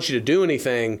not even want you to do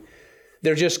anything.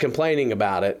 They're just complaining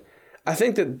about it. I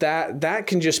think that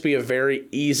can just be a very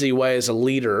easy way as a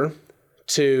leader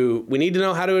we need to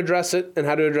know how to address it and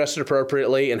how to address it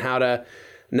appropriately and how to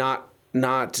not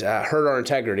hurt our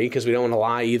integrity because we don't want to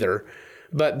lie either.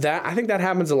 But I think that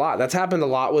happens a lot. That's happened a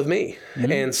lot with me.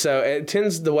 Mm-hmm. And so it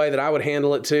tends the way that I would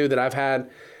handle it too, that I've had,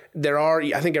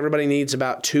 I think everybody needs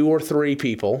about 2 or 3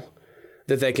 people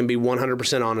that they can be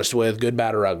 100% honest with, good,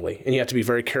 bad, or ugly. And you have to be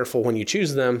very careful when you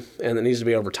choose them, and it needs to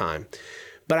be over time.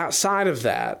 But outside of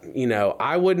that,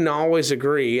 I wouldn't always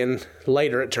agree. And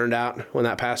later it turned out when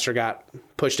that pastor got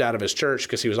pushed out of his church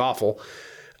because he was awful,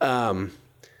 long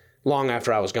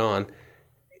after I was gone,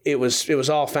 it was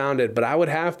all founded. But I would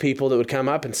have people that would come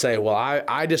up and say, well,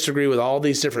 I disagree with all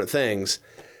these different things.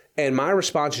 And my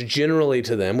response generally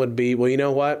to them would be, well, you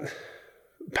know what?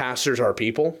 Pastors are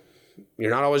people.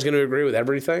 You're not always going to agree with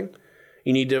everything.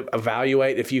 You need to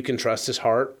evaluate if you can trust his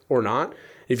heart or not.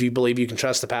 If you believe you can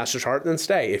trust the pastor's heart, then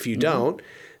stay. If you don't,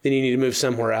 then you need to move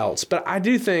somewhere else. But I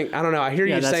do think, I don't know, I hear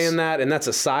you saying that, and that's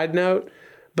a side note.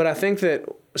 But I think that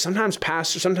sometimes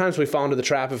we fall into the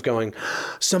trap of going,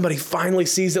 somebody finally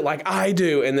sees it like I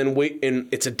do, and then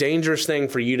it's a dangerous thing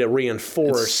for you to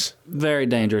reinforce. It's very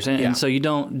dangerous, and so you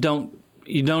don't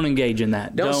engage in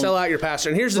that. Don't sell out your pastor.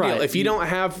 And here's the deal: if you don't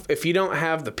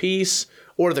have the peace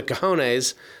or the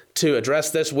cojones to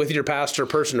address this with your pastor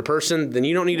person to person, then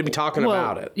you don't need to be talking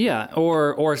about it. Yeah,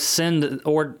 or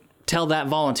tell that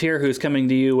volunteer who's coming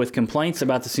to you with complaints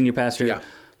about the senior pastor. Yeah.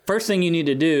 First thing you need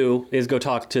to do is go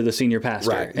talk to the senior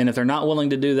pastor. Right. And if they're not willing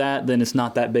to do that, then it's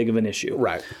not that big of an issue.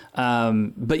 Right.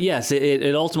 But yes,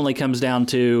 it ultimately comes down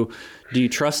to, do you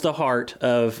trust the heart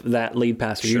of that lead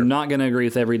pastor? Sure. You're not going to agree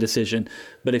with every decision,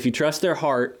 but if you trust their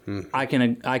heart, I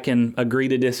can agree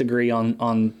to disagree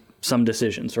on some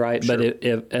decisions, right? Sure. But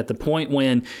if at the point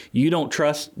when you don't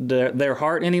trust their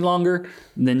heart any longer,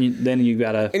 then you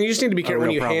got to. And you just need to be careful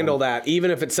when you handle that, even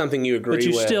if it's something you agree with.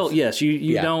 But you still, yes,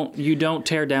 you don't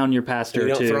tear down your pastor.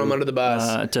 You don't throw him under the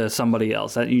bus to somebody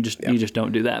else. You just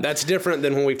don't do that. That's different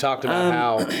than when we've talked about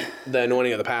how the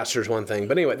anointing of the pastor is one thing.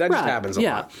 But anyway, that just happens a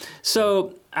lot.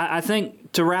 So I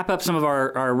think to wrap up some of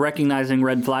our recognizing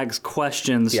red flags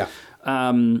questions. Yeah.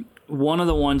 One of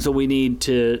the ones that we need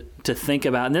to think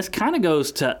about, and this kind of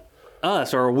goes to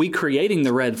us, or are we creating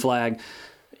the red flag,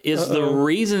 is the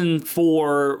reason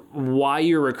for why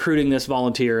you're recruiting this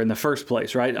volunteer in the first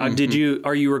place, right? Mm-hmm.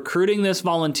 Are you recruiting this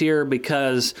volunteer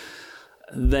because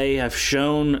they have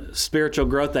shown spiritual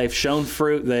growth, they've shown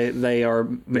fruit, they are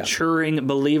maturing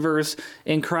believers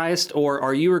in Christ? Or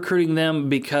are you recruiting them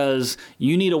because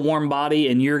you need a warm body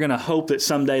and you're going to hope that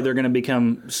someday they're going to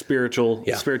become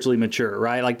spiritually mature,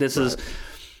 right? Like this is,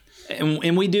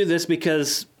 and we do this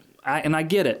because, I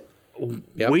get it.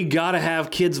 Yep. We got to have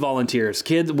kids volunteers.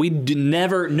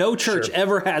 No church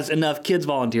ever has enough kids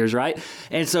volunteers, right?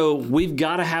 And so we've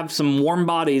got to have some warm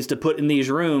bodies to put in these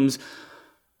rooms.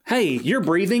 Hey, you're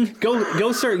breathing.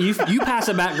 Go serve. You pass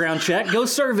a background check. Go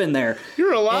serve in there.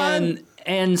 You're alive.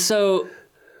 And so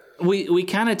we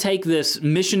kind of take this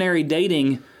missionary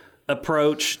dating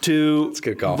approach to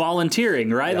volunteering,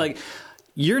 right? Yeah. Like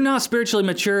you're not spiritually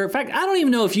mature. In fact, I don't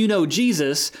even know if you know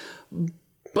Jesus.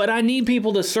 But I need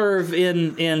people to serve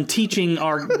in teaching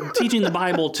the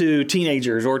Bible to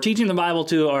teenagers or teaching the Bible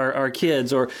to our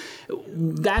kids, or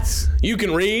that's you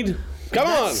can read. Come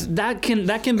on. That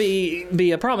can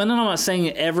be a problem. And I'm not saying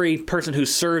every person who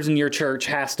serves in your church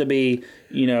has to be,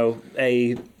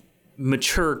 a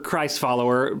mature Christ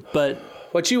follower, but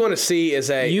what you want to see is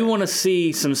you want to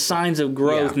see some signs of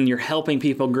growth, and you're helping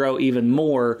people grow even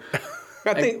more.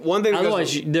 I think one thing.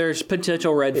 Otherwise, there's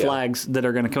potential red flags that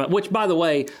are going to come up. Which, by the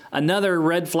way, another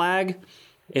red flag: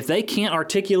 if they can't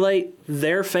articulate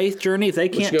their faith journey, if they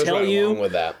can't tell you,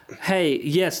 with that. "Hey,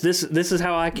 yes, this is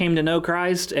how I came to know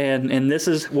Christ, and this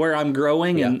is where I'm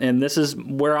growing, and this is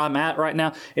where I'm at right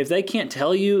now." If they can't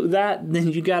tell you that, then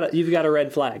you've got a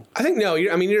red flag. I think no.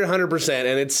 You're 100%,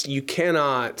 and you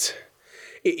cannot.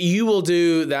 You will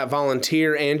do that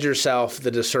volunteer and yourself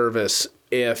the disservice.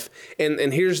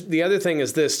 And here's the other thing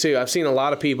is this too. I've seen a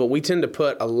lot of people, we tend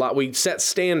to we set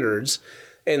standards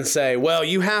and say, well,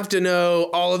 you have to know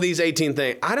all of these 18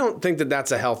 things. I don't think that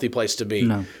that's a healthy place to be.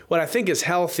 No. What I think is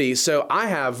healthy, so I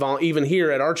have, even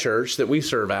here at our church that we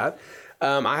serve at,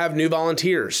 I have new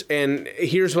volunteers, and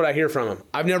here's what I hear from them.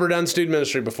 I've never done student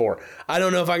ministry before. I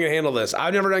don't know if I can handle this.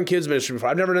 I've never done kids ministry before.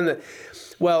 I've never done that.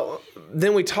 Well,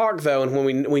 then we talk though, and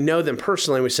when we know them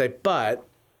personally, we say, but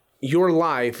your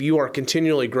life, you are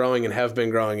continually growing and have been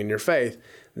growing in your faith.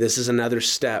 This is another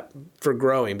step for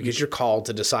growing because you're called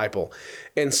to disciple.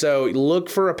 And so look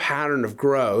for a pattern of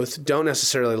growth. Don't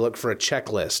necessarily look for a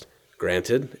checklist.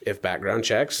 Granted, if background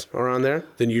checks are on there,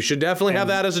 then you should definitely have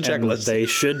that as a checklist. They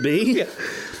should be. Yeah.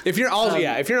 If you're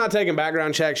not taking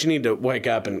background checks, you need to wake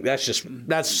up, and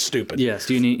that's stupid. Yes,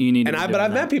 you need. And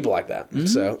I've met people like that. Mm-hmm.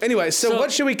 So anyway, so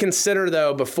what should we consider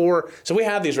though before? So we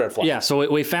have these red flags. Yeah. So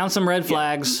we found some red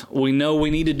flags. Yeah. We know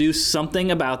we need to do something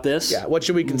about this. Yeah. What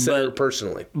should we consider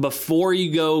personally before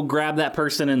you go grab that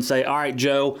person and say, "All right,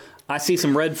 Joe, I see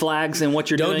some red flags in what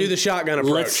you're doing. Don't do the shotgun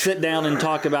approach. Let's sit down and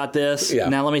talk about this. Yeah.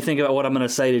 Now let me think about what I'm going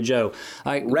to say to Joe."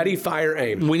 Ready, fire,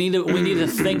 aim. We need to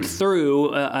think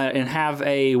through and have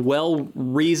a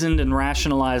well-reasoned and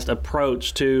rationalized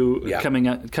approach to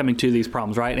coming to these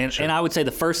problems, right? And, and I would say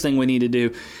the first thing we need to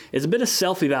do is a bit of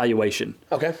self-evaluation.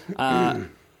 Okay.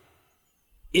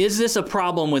 Is this a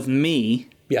problem with me?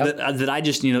 Yeah. That I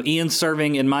just, Ian's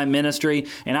serving in my ministry,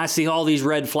 and I see all these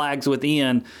red flags with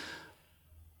Ian.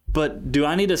 But do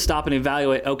I need to stop and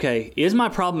evaluate, okay, is my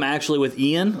problem actually with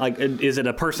Ian? Like, is it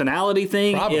a personality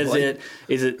thing? Probably.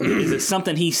 Is it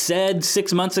something he said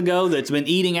 6 months ago that's been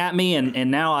eating at me, and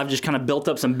now I've just kind of built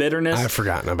up some bitterness? I've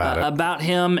forgotten about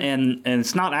him, and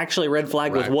it's not actually a red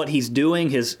flag with what he's doing,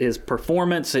 his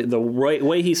performance, the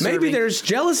way he's serving. Maybe there's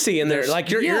jealousy in there. Like,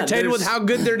 you're irritated with how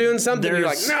good they're doing something. You're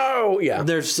like, no. Yeah.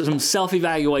 There's some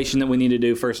self-evaluation that we need to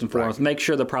do first and foremost. Right. Make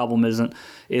sure the problem isn't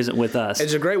with us.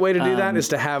 It's a great way to do that is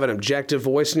to have an objective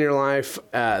voice in your life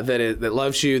that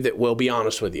loves you, that will be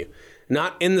honest with you.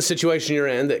 Not in the situation you're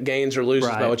in that gains or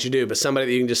loses by what you do, but somebody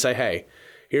that you can just say, hey,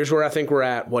 here's where I think we're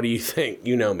at. What do you think?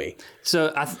 You know me.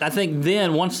 So I think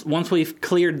then once we've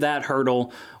cleared that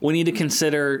hurdle, we need to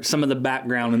consider some of the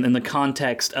background and the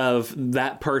context of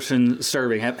that person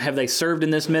serving. Have they served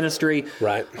in this ministry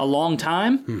a long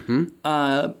time?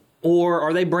 Mm-hmm. Or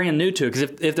are they brand new to it?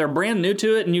 Because if they're brand new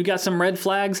to it and you got some red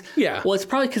flags, well, it's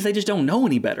probably because they just don't know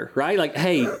any better, right? Like,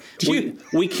 hey,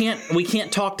 we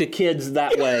can't talk to kids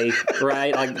that way,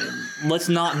 right? Like, let's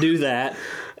not do that.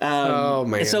 Oh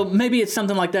man! So maybe it's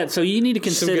something like that. So you need to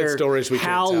consider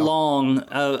how long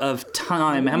of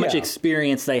time, how much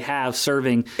experience they have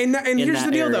serving. And here's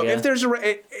the deal, though. If there's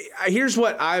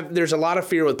there's a lot of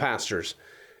fear with pastors.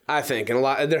 I think, and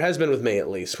there has been with me at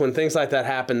least, when things like that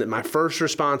happen, that my first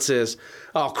response is,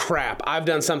 oh crap, I've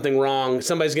done something wrong.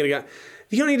 Somebody's going to go.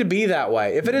 You don't need to be that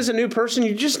way. If it is a new person,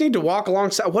 you just need to walk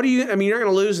alongside. You're not going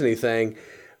to lose anything.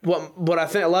 What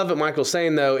I love what Michael's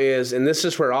saying though is, and this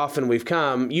is where often we've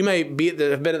come, you may have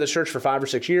been at the church for 5 or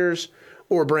 6 years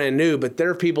or brand new, but there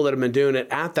are people that have been doing it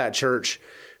at that church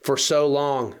for so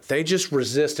long, they just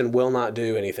resist and will not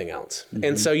do anything else. Mm-hmm.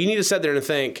 And so you need to sit there and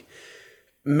think,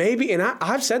 maybe, and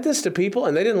I've said this to people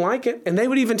and they didn't like it. And they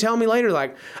would even tell me later,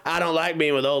 like, I don't like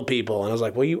being with old people. And I was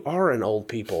like, well, you are an old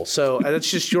people. So that's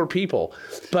just your people.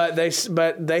 But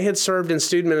they had served in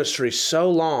student ministry so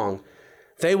long,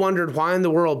 they wondered why in the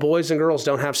world boys and girls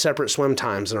don't have separate swim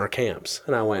times in our camps.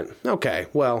 And I went, okay,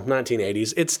 well,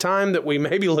 1980s. It's time that we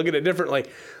maybe look at it differently.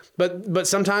 But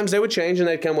sometimes they would change and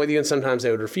they'd come with you and sometimes they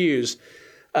would refuse.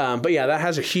 But yeah, that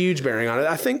has a huge bearing on it.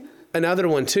 I think another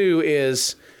one too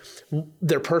is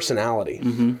their personality.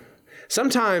 Mm-hmm.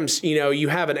 Sometimes, you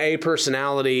have an A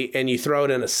personality and you throw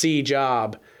it in a C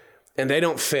job and they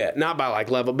don't fit, not by like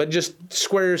level, but just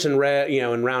squares and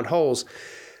and round holes.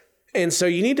 And so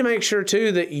you need to make sure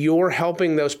too that you're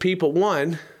helping those people.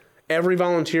 One, every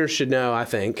volunteer should know, I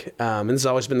think, and this has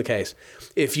always been the case,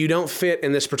 if you don't fit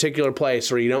in this particular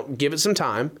place or you don't give it some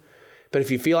time, but if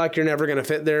you feel like you're never going to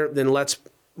fit there, then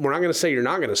we're not going to say you're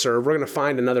not going to serve. We're going to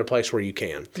find another place where you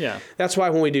can. Yeah. That's why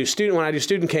when I do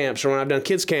student camps or when I've done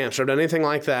kids camps or done anything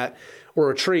like that or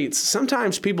retreats,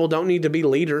 sometimes people don't need to be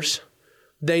leaders.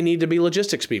 They need to be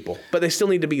logistics people, but they still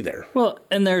need to be there. Well,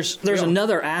 and there's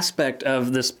another aspect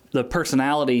of the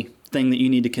personality thing that you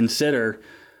need to consider.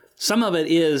 Some of it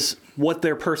is what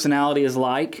their personality is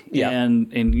like,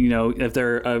 and if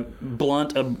they're a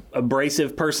blunt,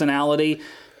 abrasive personality.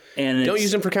 And don't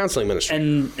use them for counseling ministry.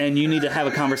 And you need to have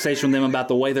a conversation with them about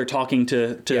the way they're talking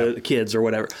to kids or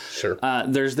whatever. Sure.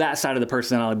 There's that side of the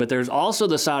personality, but there's also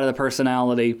the side of the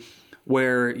personality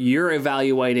where you're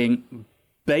evaluating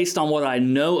based on what I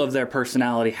know of their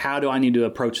personality. How do I need to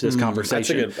approach this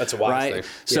conversation? That's a wise thing. Yeah.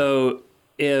 So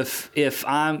if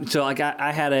I'm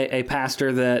I had a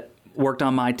pastor that worked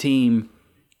on my team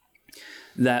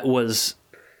that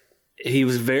he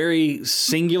was very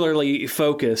singularly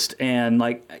focused, and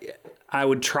I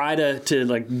would try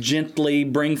to gently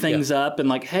bring things up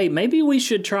and hey, maybe we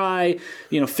should try,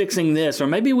 fixing this, or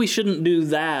maybe we shouldn't do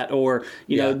that, or,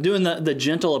 doing the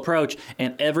gentle approach.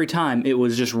 And every time it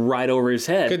was just right over his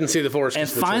head. Couldn't see the forest. And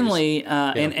finally,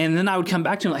 and then I would come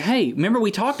back to him hey, remember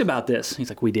we talked about this? He's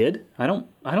like, we did? I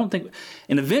don't think.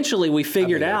 And eventually we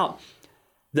figured out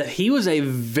that he was a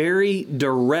very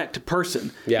direct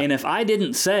person. Yeah. And if I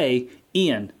didn't say,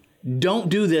 Ian, don't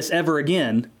do this ever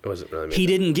again, it wasn't really he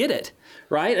didn't get it,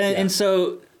 right? And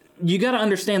so you got to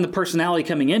understand the personality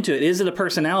coming into it. Is it a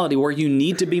personality where you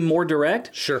need to be more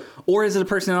direct? Sure. Or is it a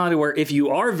personality where if you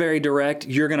are very direct,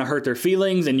 you're going to hurt their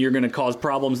feelings and you're going to cause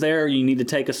problems there? You need to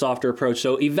take a softer approach.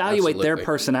 So evaluate their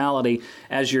personality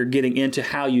as you're getting into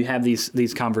how you have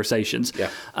these conversations. Yeah.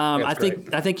 I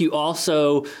think you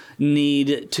also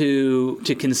need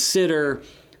to consider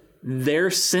their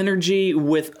synergy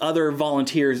with other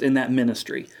volunteers in that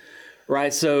ministry,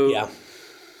 right? So,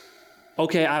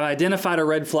 okay, I've identified a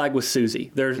red flag with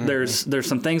Susie. There's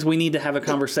some things we need to have a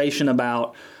conversation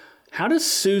about. How does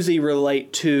Susie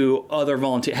relate to other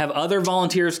volunteers? Have other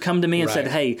volunteers come to me and said,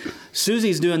 hey,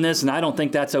 Susie's doing this and I don't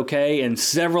think that's okay, and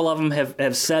several of them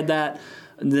have said that.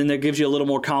 Then that gives you a little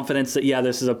more confidence that,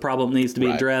 this is a problem that needs to be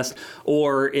addressed.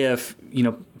 Or if,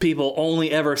 people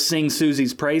only ever sing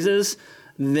Susie's praises,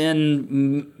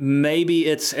 then maybe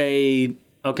it's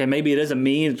maybe it is a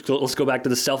me. Let's go back to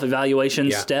the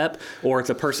self-evaluation step, or it's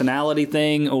a personality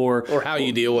thing, or how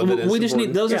you deal with it. We just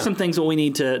need those are some things that we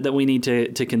need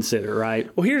to consider, right?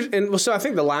 Well, so I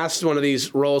think the last one of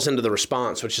these rolls into the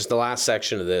response, which is the last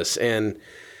section of this, and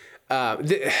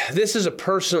this is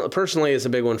personally is a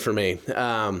big one for me.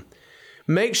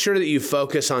 Make sure that you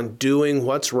focus on doing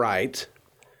what's right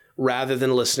rather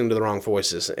than listening to the wrong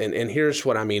voices. And here's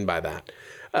what I mean by that.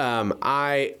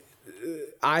 I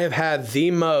have had the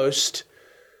most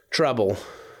trouble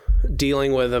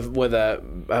dealing with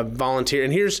a volunteer.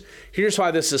 And here's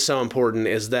why this is so important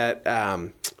is that,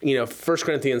 1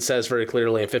 Corinthians says very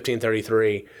clearly in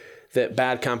 15:33 that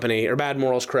bad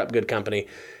morals corrupt good company.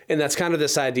 And that's kind of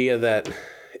this idea that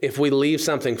if we leave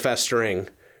something festering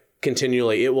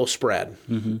continually, it will spread.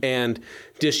 Mm-hmm. And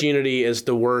disunity is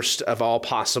the worst of all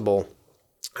possible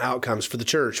outcomes for the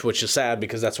church, which is sad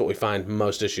because that's what we find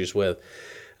most issues with.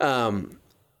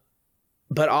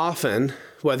 But often,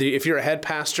 if you're a head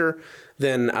pastor,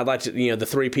 then I'd like to, the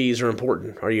 3 Ps are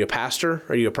important. Are you a pastor?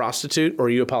 Are you a prostitute? Or are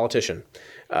you a politician?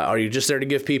 Are you just there to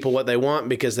give people what they want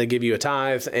because they give you a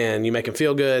tithe and you make them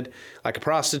feel good like a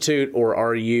prostitute? Or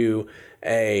are you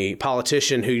a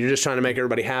politician who you're just trying to make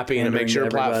everybody happy and make sure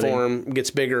platform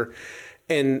gets bigger?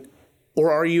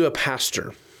 Or are you a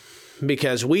pastor?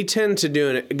 Because we tend to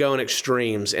go in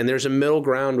extremes, and there's a middle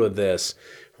ground with this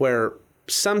where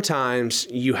sometimes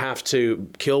you have to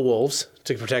kill wolves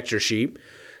to protect your sheep.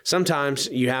 Sometimes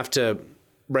you have to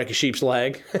break a sheep's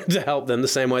leg to help them the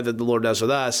same way that the Lord does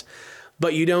with us.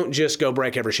 But you don't just go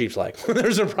break every sheep's leg.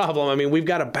 There's a problem. I mean, we've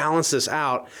got to balance this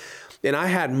out. And I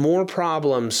had more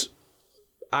problems.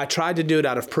 I tried to do it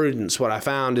out of prudence. What I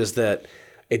found is that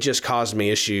it just caused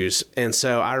me issues. And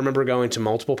so I remember going to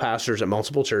multiple pastors at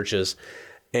multiple churches,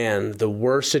 and the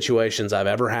worst situations I've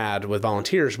ever had with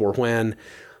volunteers were when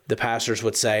the pastors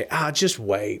would say, just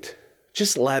wait.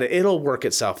 Just let it. It'll work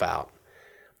itself out.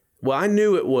 Well, I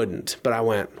knew it wouldn't, but I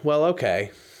went, well,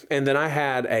 okay. And then I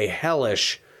had a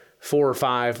hellish 4 or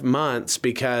 5 months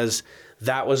because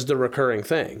that was the recurring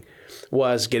thing,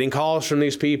 was getting calls from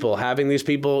these people, having these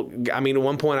people. I mean, at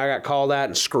one point I got called at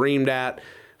and screamed at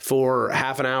for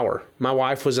half an hour. My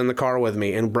wife was in the car with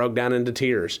me and broke down into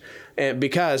tears, and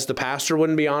because the pastor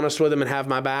wouldn't be honest with him and have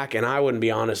my back, and I wouldn't be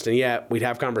honest. And yet we'd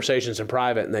have conversations in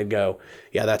private and they'd go,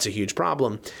 yeah, that's a huge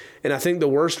problem. And I think the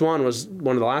worst one was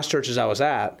one of the last churches I was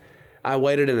at. I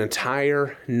waited an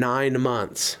entire 9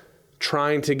 months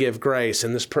trying to give grace.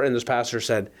 And this pastor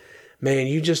said, man,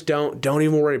 you just don't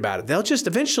even worry about it. They'll just,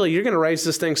 eventually you're going to raise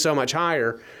this thing so much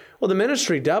higher. Well, the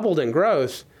ministry doubled in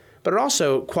growth, but it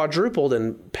also quadrupled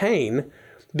in pain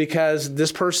because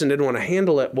this person didn't want to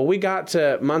handle it. Well, we got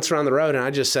to months around the road and I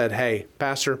just said, hey,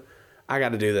 pastor, I got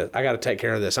to do this. I got to take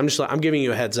care of this. I'm giving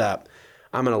you a heads up.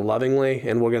 I'm going to lovingly,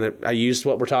 and I used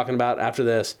what we're talking about after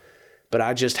this, but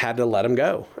I just had to let him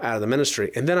go out of the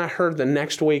ministry. And then I heard the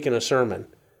next week in a sermon,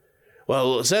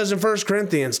 well, it says in 1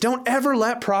 Corinthians, don't ever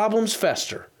let problems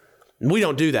fester. We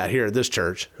don't do that here at this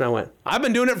church. And I went, I've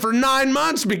been doing it for 9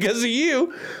 months because of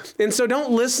you. And so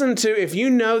don't listen to, if you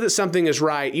know that something is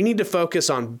right, you need to focus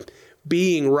on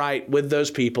being right with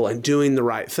those people and doing the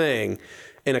right thing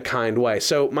in a kind way.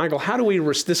 So, Michael, how do we,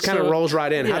 this kind of rolls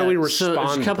right in. Yeah, how do we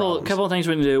respond to problems? Couple of things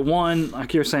we need to do. One,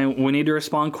 like you're saying, we need to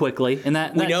respond quickly. And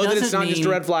that we know that it's not just a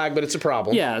red flag, but it's a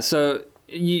problem. Yeah, so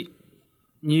you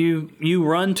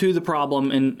run to the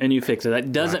problem and you fix it.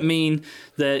 That doesn't mean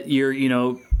that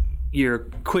you're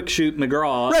quick shoot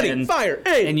McGraw. Ready, fire,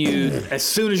 aim. And you, as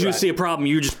soon as you see a problem,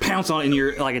 you just pounce on it and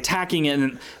you're like attacking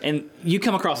it, and you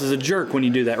come across as a jerk when you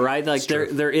do that, right? Like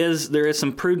there is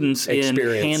some prudence in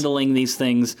handling these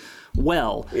things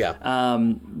well. Yeah.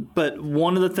 But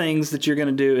one of the things that you're going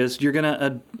to do is you're going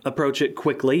to approach it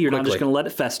quickly. You're not just going to let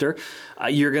it fester.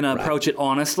 You're going to approach it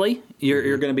honestly.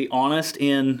 You're going to be honest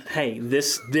in, hey,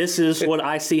 this is what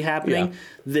I see happening. Yeah.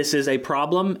 This is a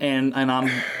problem, and I'm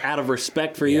out of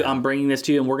respect for you. I'm bringing this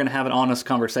to you, and we're going to have an honest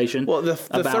conversation. Well, the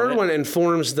third one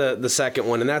informs the second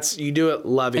one, and that's you do it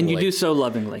lovingly. And you do so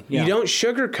lovingly. Yeah. You don't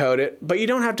sugarcoat it, but you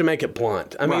don't have to make it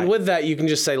blunt. I mean, with that, you can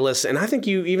just say, listen, and I think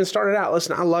you even started out,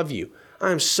 listen, I love you.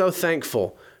 I am so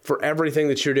thankful for everything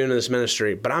that you're doing in this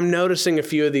ministry, but I'm noticing a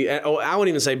few of I wouldn't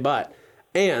even say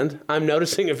and I'm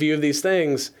noticing a few of these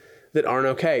things that aren't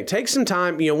okay. Take some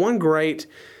time. One great,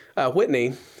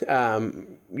 Whitney,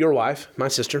 your wife, my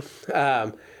sister,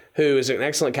 who is an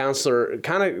excellent counselor,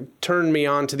 kind of turned me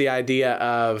on to the idea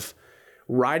of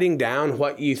writing down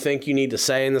what you think you need to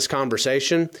say in this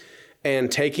conversation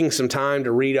and taking some time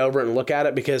to read over it and look at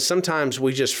it, because sometimes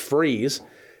we just freeze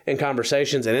in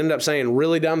conversations and end up saying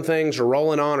really dumb things or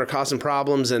rolling on or causing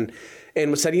problems, and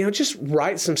we said, just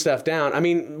write some stuff down. I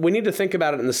mean, we need to think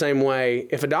about it in the same way.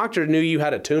 If a doctor knew you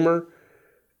had a tumor,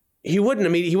 he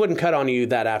wouldn't cut on you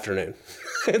that afternoon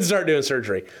and start doing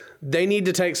surgery. They need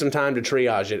to take some time to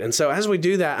triage it. And so as we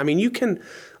do that, I mean, you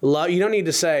don't need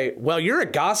to say, well, you're a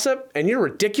gossip and you're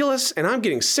ridiculous and I'm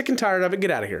getting sick and tired of it. Get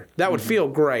out of here. That would feel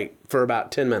great for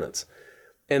about 10 minutes.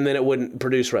 And then it wouldn't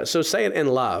produce rest. So say it in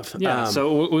love. Yeah,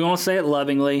 so we want to say it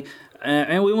lovingly,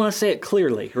 and we want to say it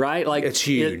clearly, right? Like it's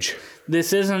huge.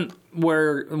 This isn't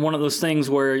one of those things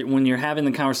where when you're having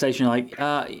the conversation,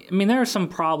 there are some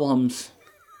problems.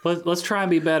 Let's try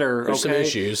and be better. There's some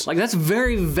issues. Like that's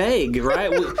very vague,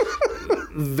 right?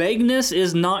 Vagueness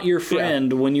is not your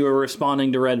friend when you are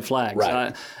responding to red flags.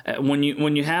 Right. When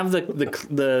you have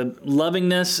the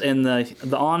lovingness and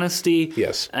the honesty,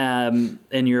 yes, and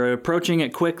you're approaching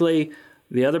it quickly.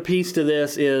 The other piece to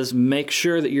this is make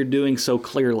sure that you're doing so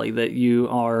clearly that you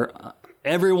are.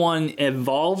 Everyone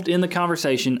involved in the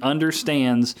conversation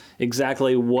understands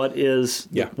exactly what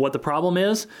the problem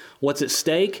is, what's at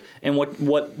stake, and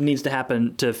what needs to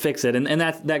happen to fix it. And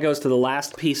that goes to the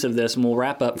last piece of this, and we'll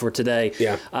wrap up for today,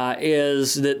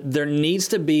 is that there needs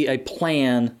to be a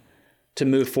plan to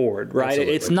move forward, right?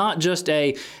 Absolutely. It's not just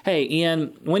hey,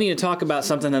 Ian, we need to talk about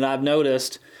something that I've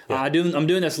noticed. Yeah. I'm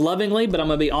doing this lovingly, but I'm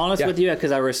going to be honest with you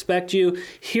because I respect you.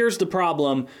 Here's the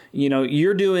problem.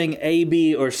 You're doing A,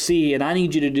 B, or C, and I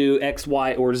need you to do X,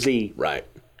 Y, or Z. Right.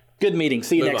 Good meeting.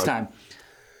 See you next time.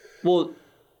 Well,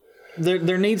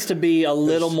 There needs to be a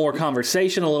little more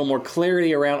conversation, a little more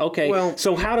clarity around, okay,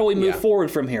 so how do we move forward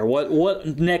from here?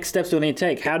 What next steps do I need to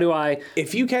take? How do I...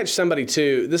 If you catch somebody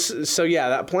too,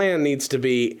 that plan needs to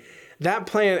be... That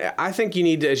plan, I think you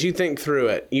need to, as you think through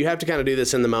it, you have to kind of do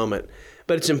this in the moment.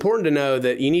 But it's important to know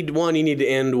that you need to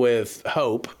end with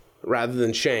hope rather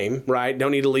than shame, right? Don't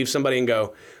need to leave somebody and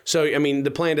go. So, I mean, the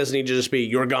plan doesn't need to just be,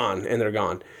 you're gone, and they're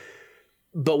gone.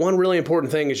 But one really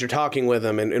important thing is you're talking with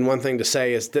them, and one thing to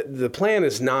say is that the plan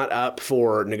is not up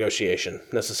for negotiation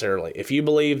necessarily. If you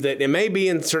believe that it may be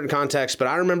in certain contexts, but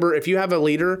I remember if you have a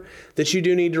leader that you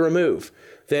do need to remove,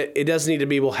 that it doesn't need to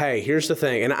be, well, hey, here's the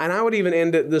thing. And I would even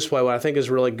end it this way, what I think is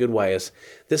a really good way is,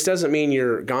 this doesn't mean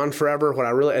you're gone forever. What I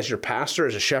really, as your pastor,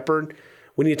 as a shepherd,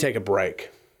 we need to take a break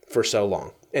for so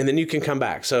long. And then you can come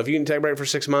back. So if you can take a break for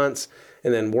 6 months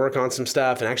and then work on some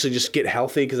stuff and actually just get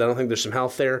healthy, because I don't think there's some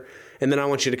health there, and then I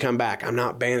want you to come back. I'm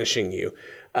not banishing you.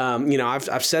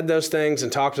 I've said those things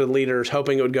and talked to the leaders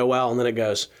hoping it would go well, and then it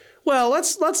goes, well,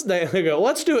 they go,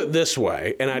 let's do it this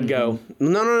way. And I'd go,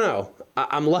 no.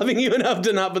 I'm loving you enough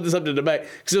to not put this up to debate.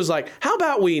 Because it was like, how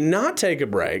about we not take a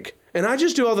break and I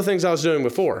just do all the things I was doing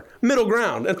before? Middle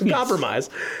ground and compromise.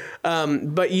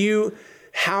 But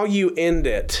how you end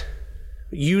it,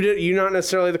 you're not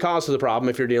necessarily the cause of the problem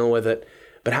if you're dealing with it,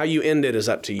 but how you end it is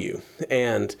up to you.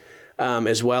 And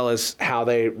as well as how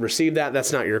they receive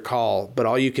that's not your call. But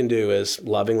all you can do is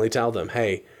lovingly tell them,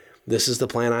 hey, this is the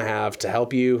plan I have to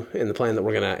help you in the plan that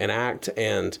we're going to enact.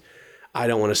 And I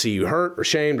don't want to see you hurt or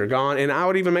shamed or gone. And I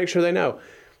would even make sure they know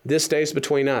this stays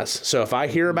between us. So if I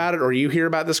hear about it or you hear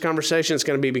about this conversation, it's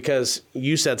going to be because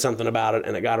you said something about it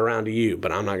and it got around to you,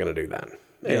 but I'm not going to do that.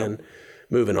 Yeah. And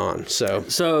moving on. So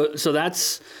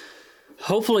that's,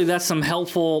 hopefully that's some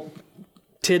helpful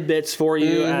tidbits for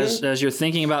you as you're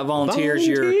thinking about volunteers.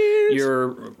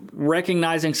 You're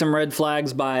recognizing some red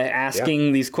flags by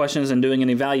asking these questions and doing an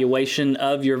evaluation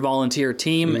of your volunteer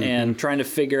team and trying to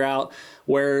figure out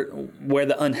where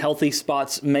the unhealthy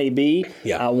spots may be.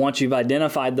 Once you've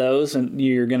identified those, and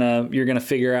you're gonna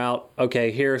figure out,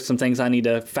 okay, here are some things I need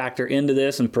to factor into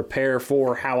this and prepare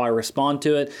for how I respond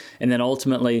to it. And then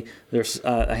ultimately, there's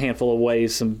a handful of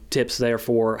ways, some tips there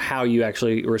for how you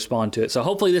actually respond to it. So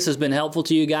hopefully this has been helpful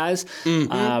to you guys.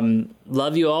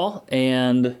 Love you all,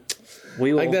 and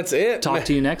we will that's it. Talk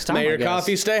to you next time. May your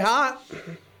coffee stay hot.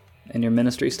 And your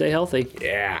ministry stay healthy.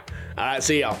 Yeah. All right,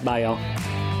 see y'all. Bye, y'all.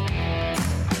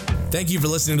 Thank you for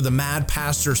listening to the Mad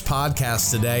Pastors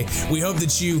podcast today. We hope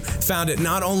that you found it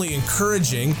not only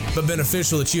encouraging, but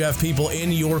beneficial that you have people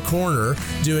in your corner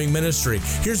doing ministry.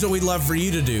 Here's what we'd love for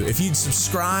you to do. If you'd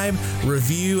subscribe,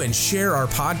 review, and share our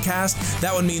podcast,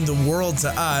 that would mean the world to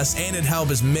us, and it'd help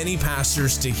as many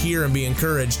pastors to hear and be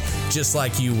encouraged just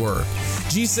like you were.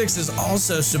 G6 is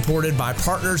also supported by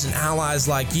partners and allies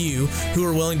like you who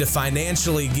are willing to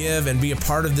financially give and be a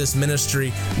part of this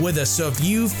ministry with us. So if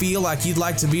you feel like you'd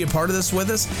like to be a part of this with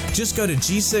us, just go to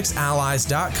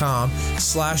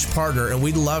g6allies.com/partner, and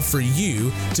we'd love for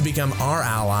you to become our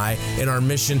ally in our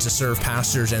mission to serve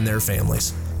pastors and their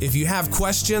families. If you have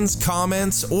questions,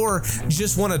 comments, or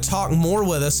just want to talk more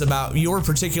with us about your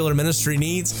particular ministry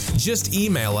needs, just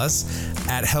email us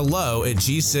at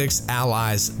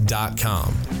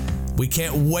hello@g6allies.com. We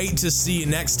can't wait to see you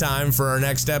next time for our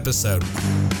next episode.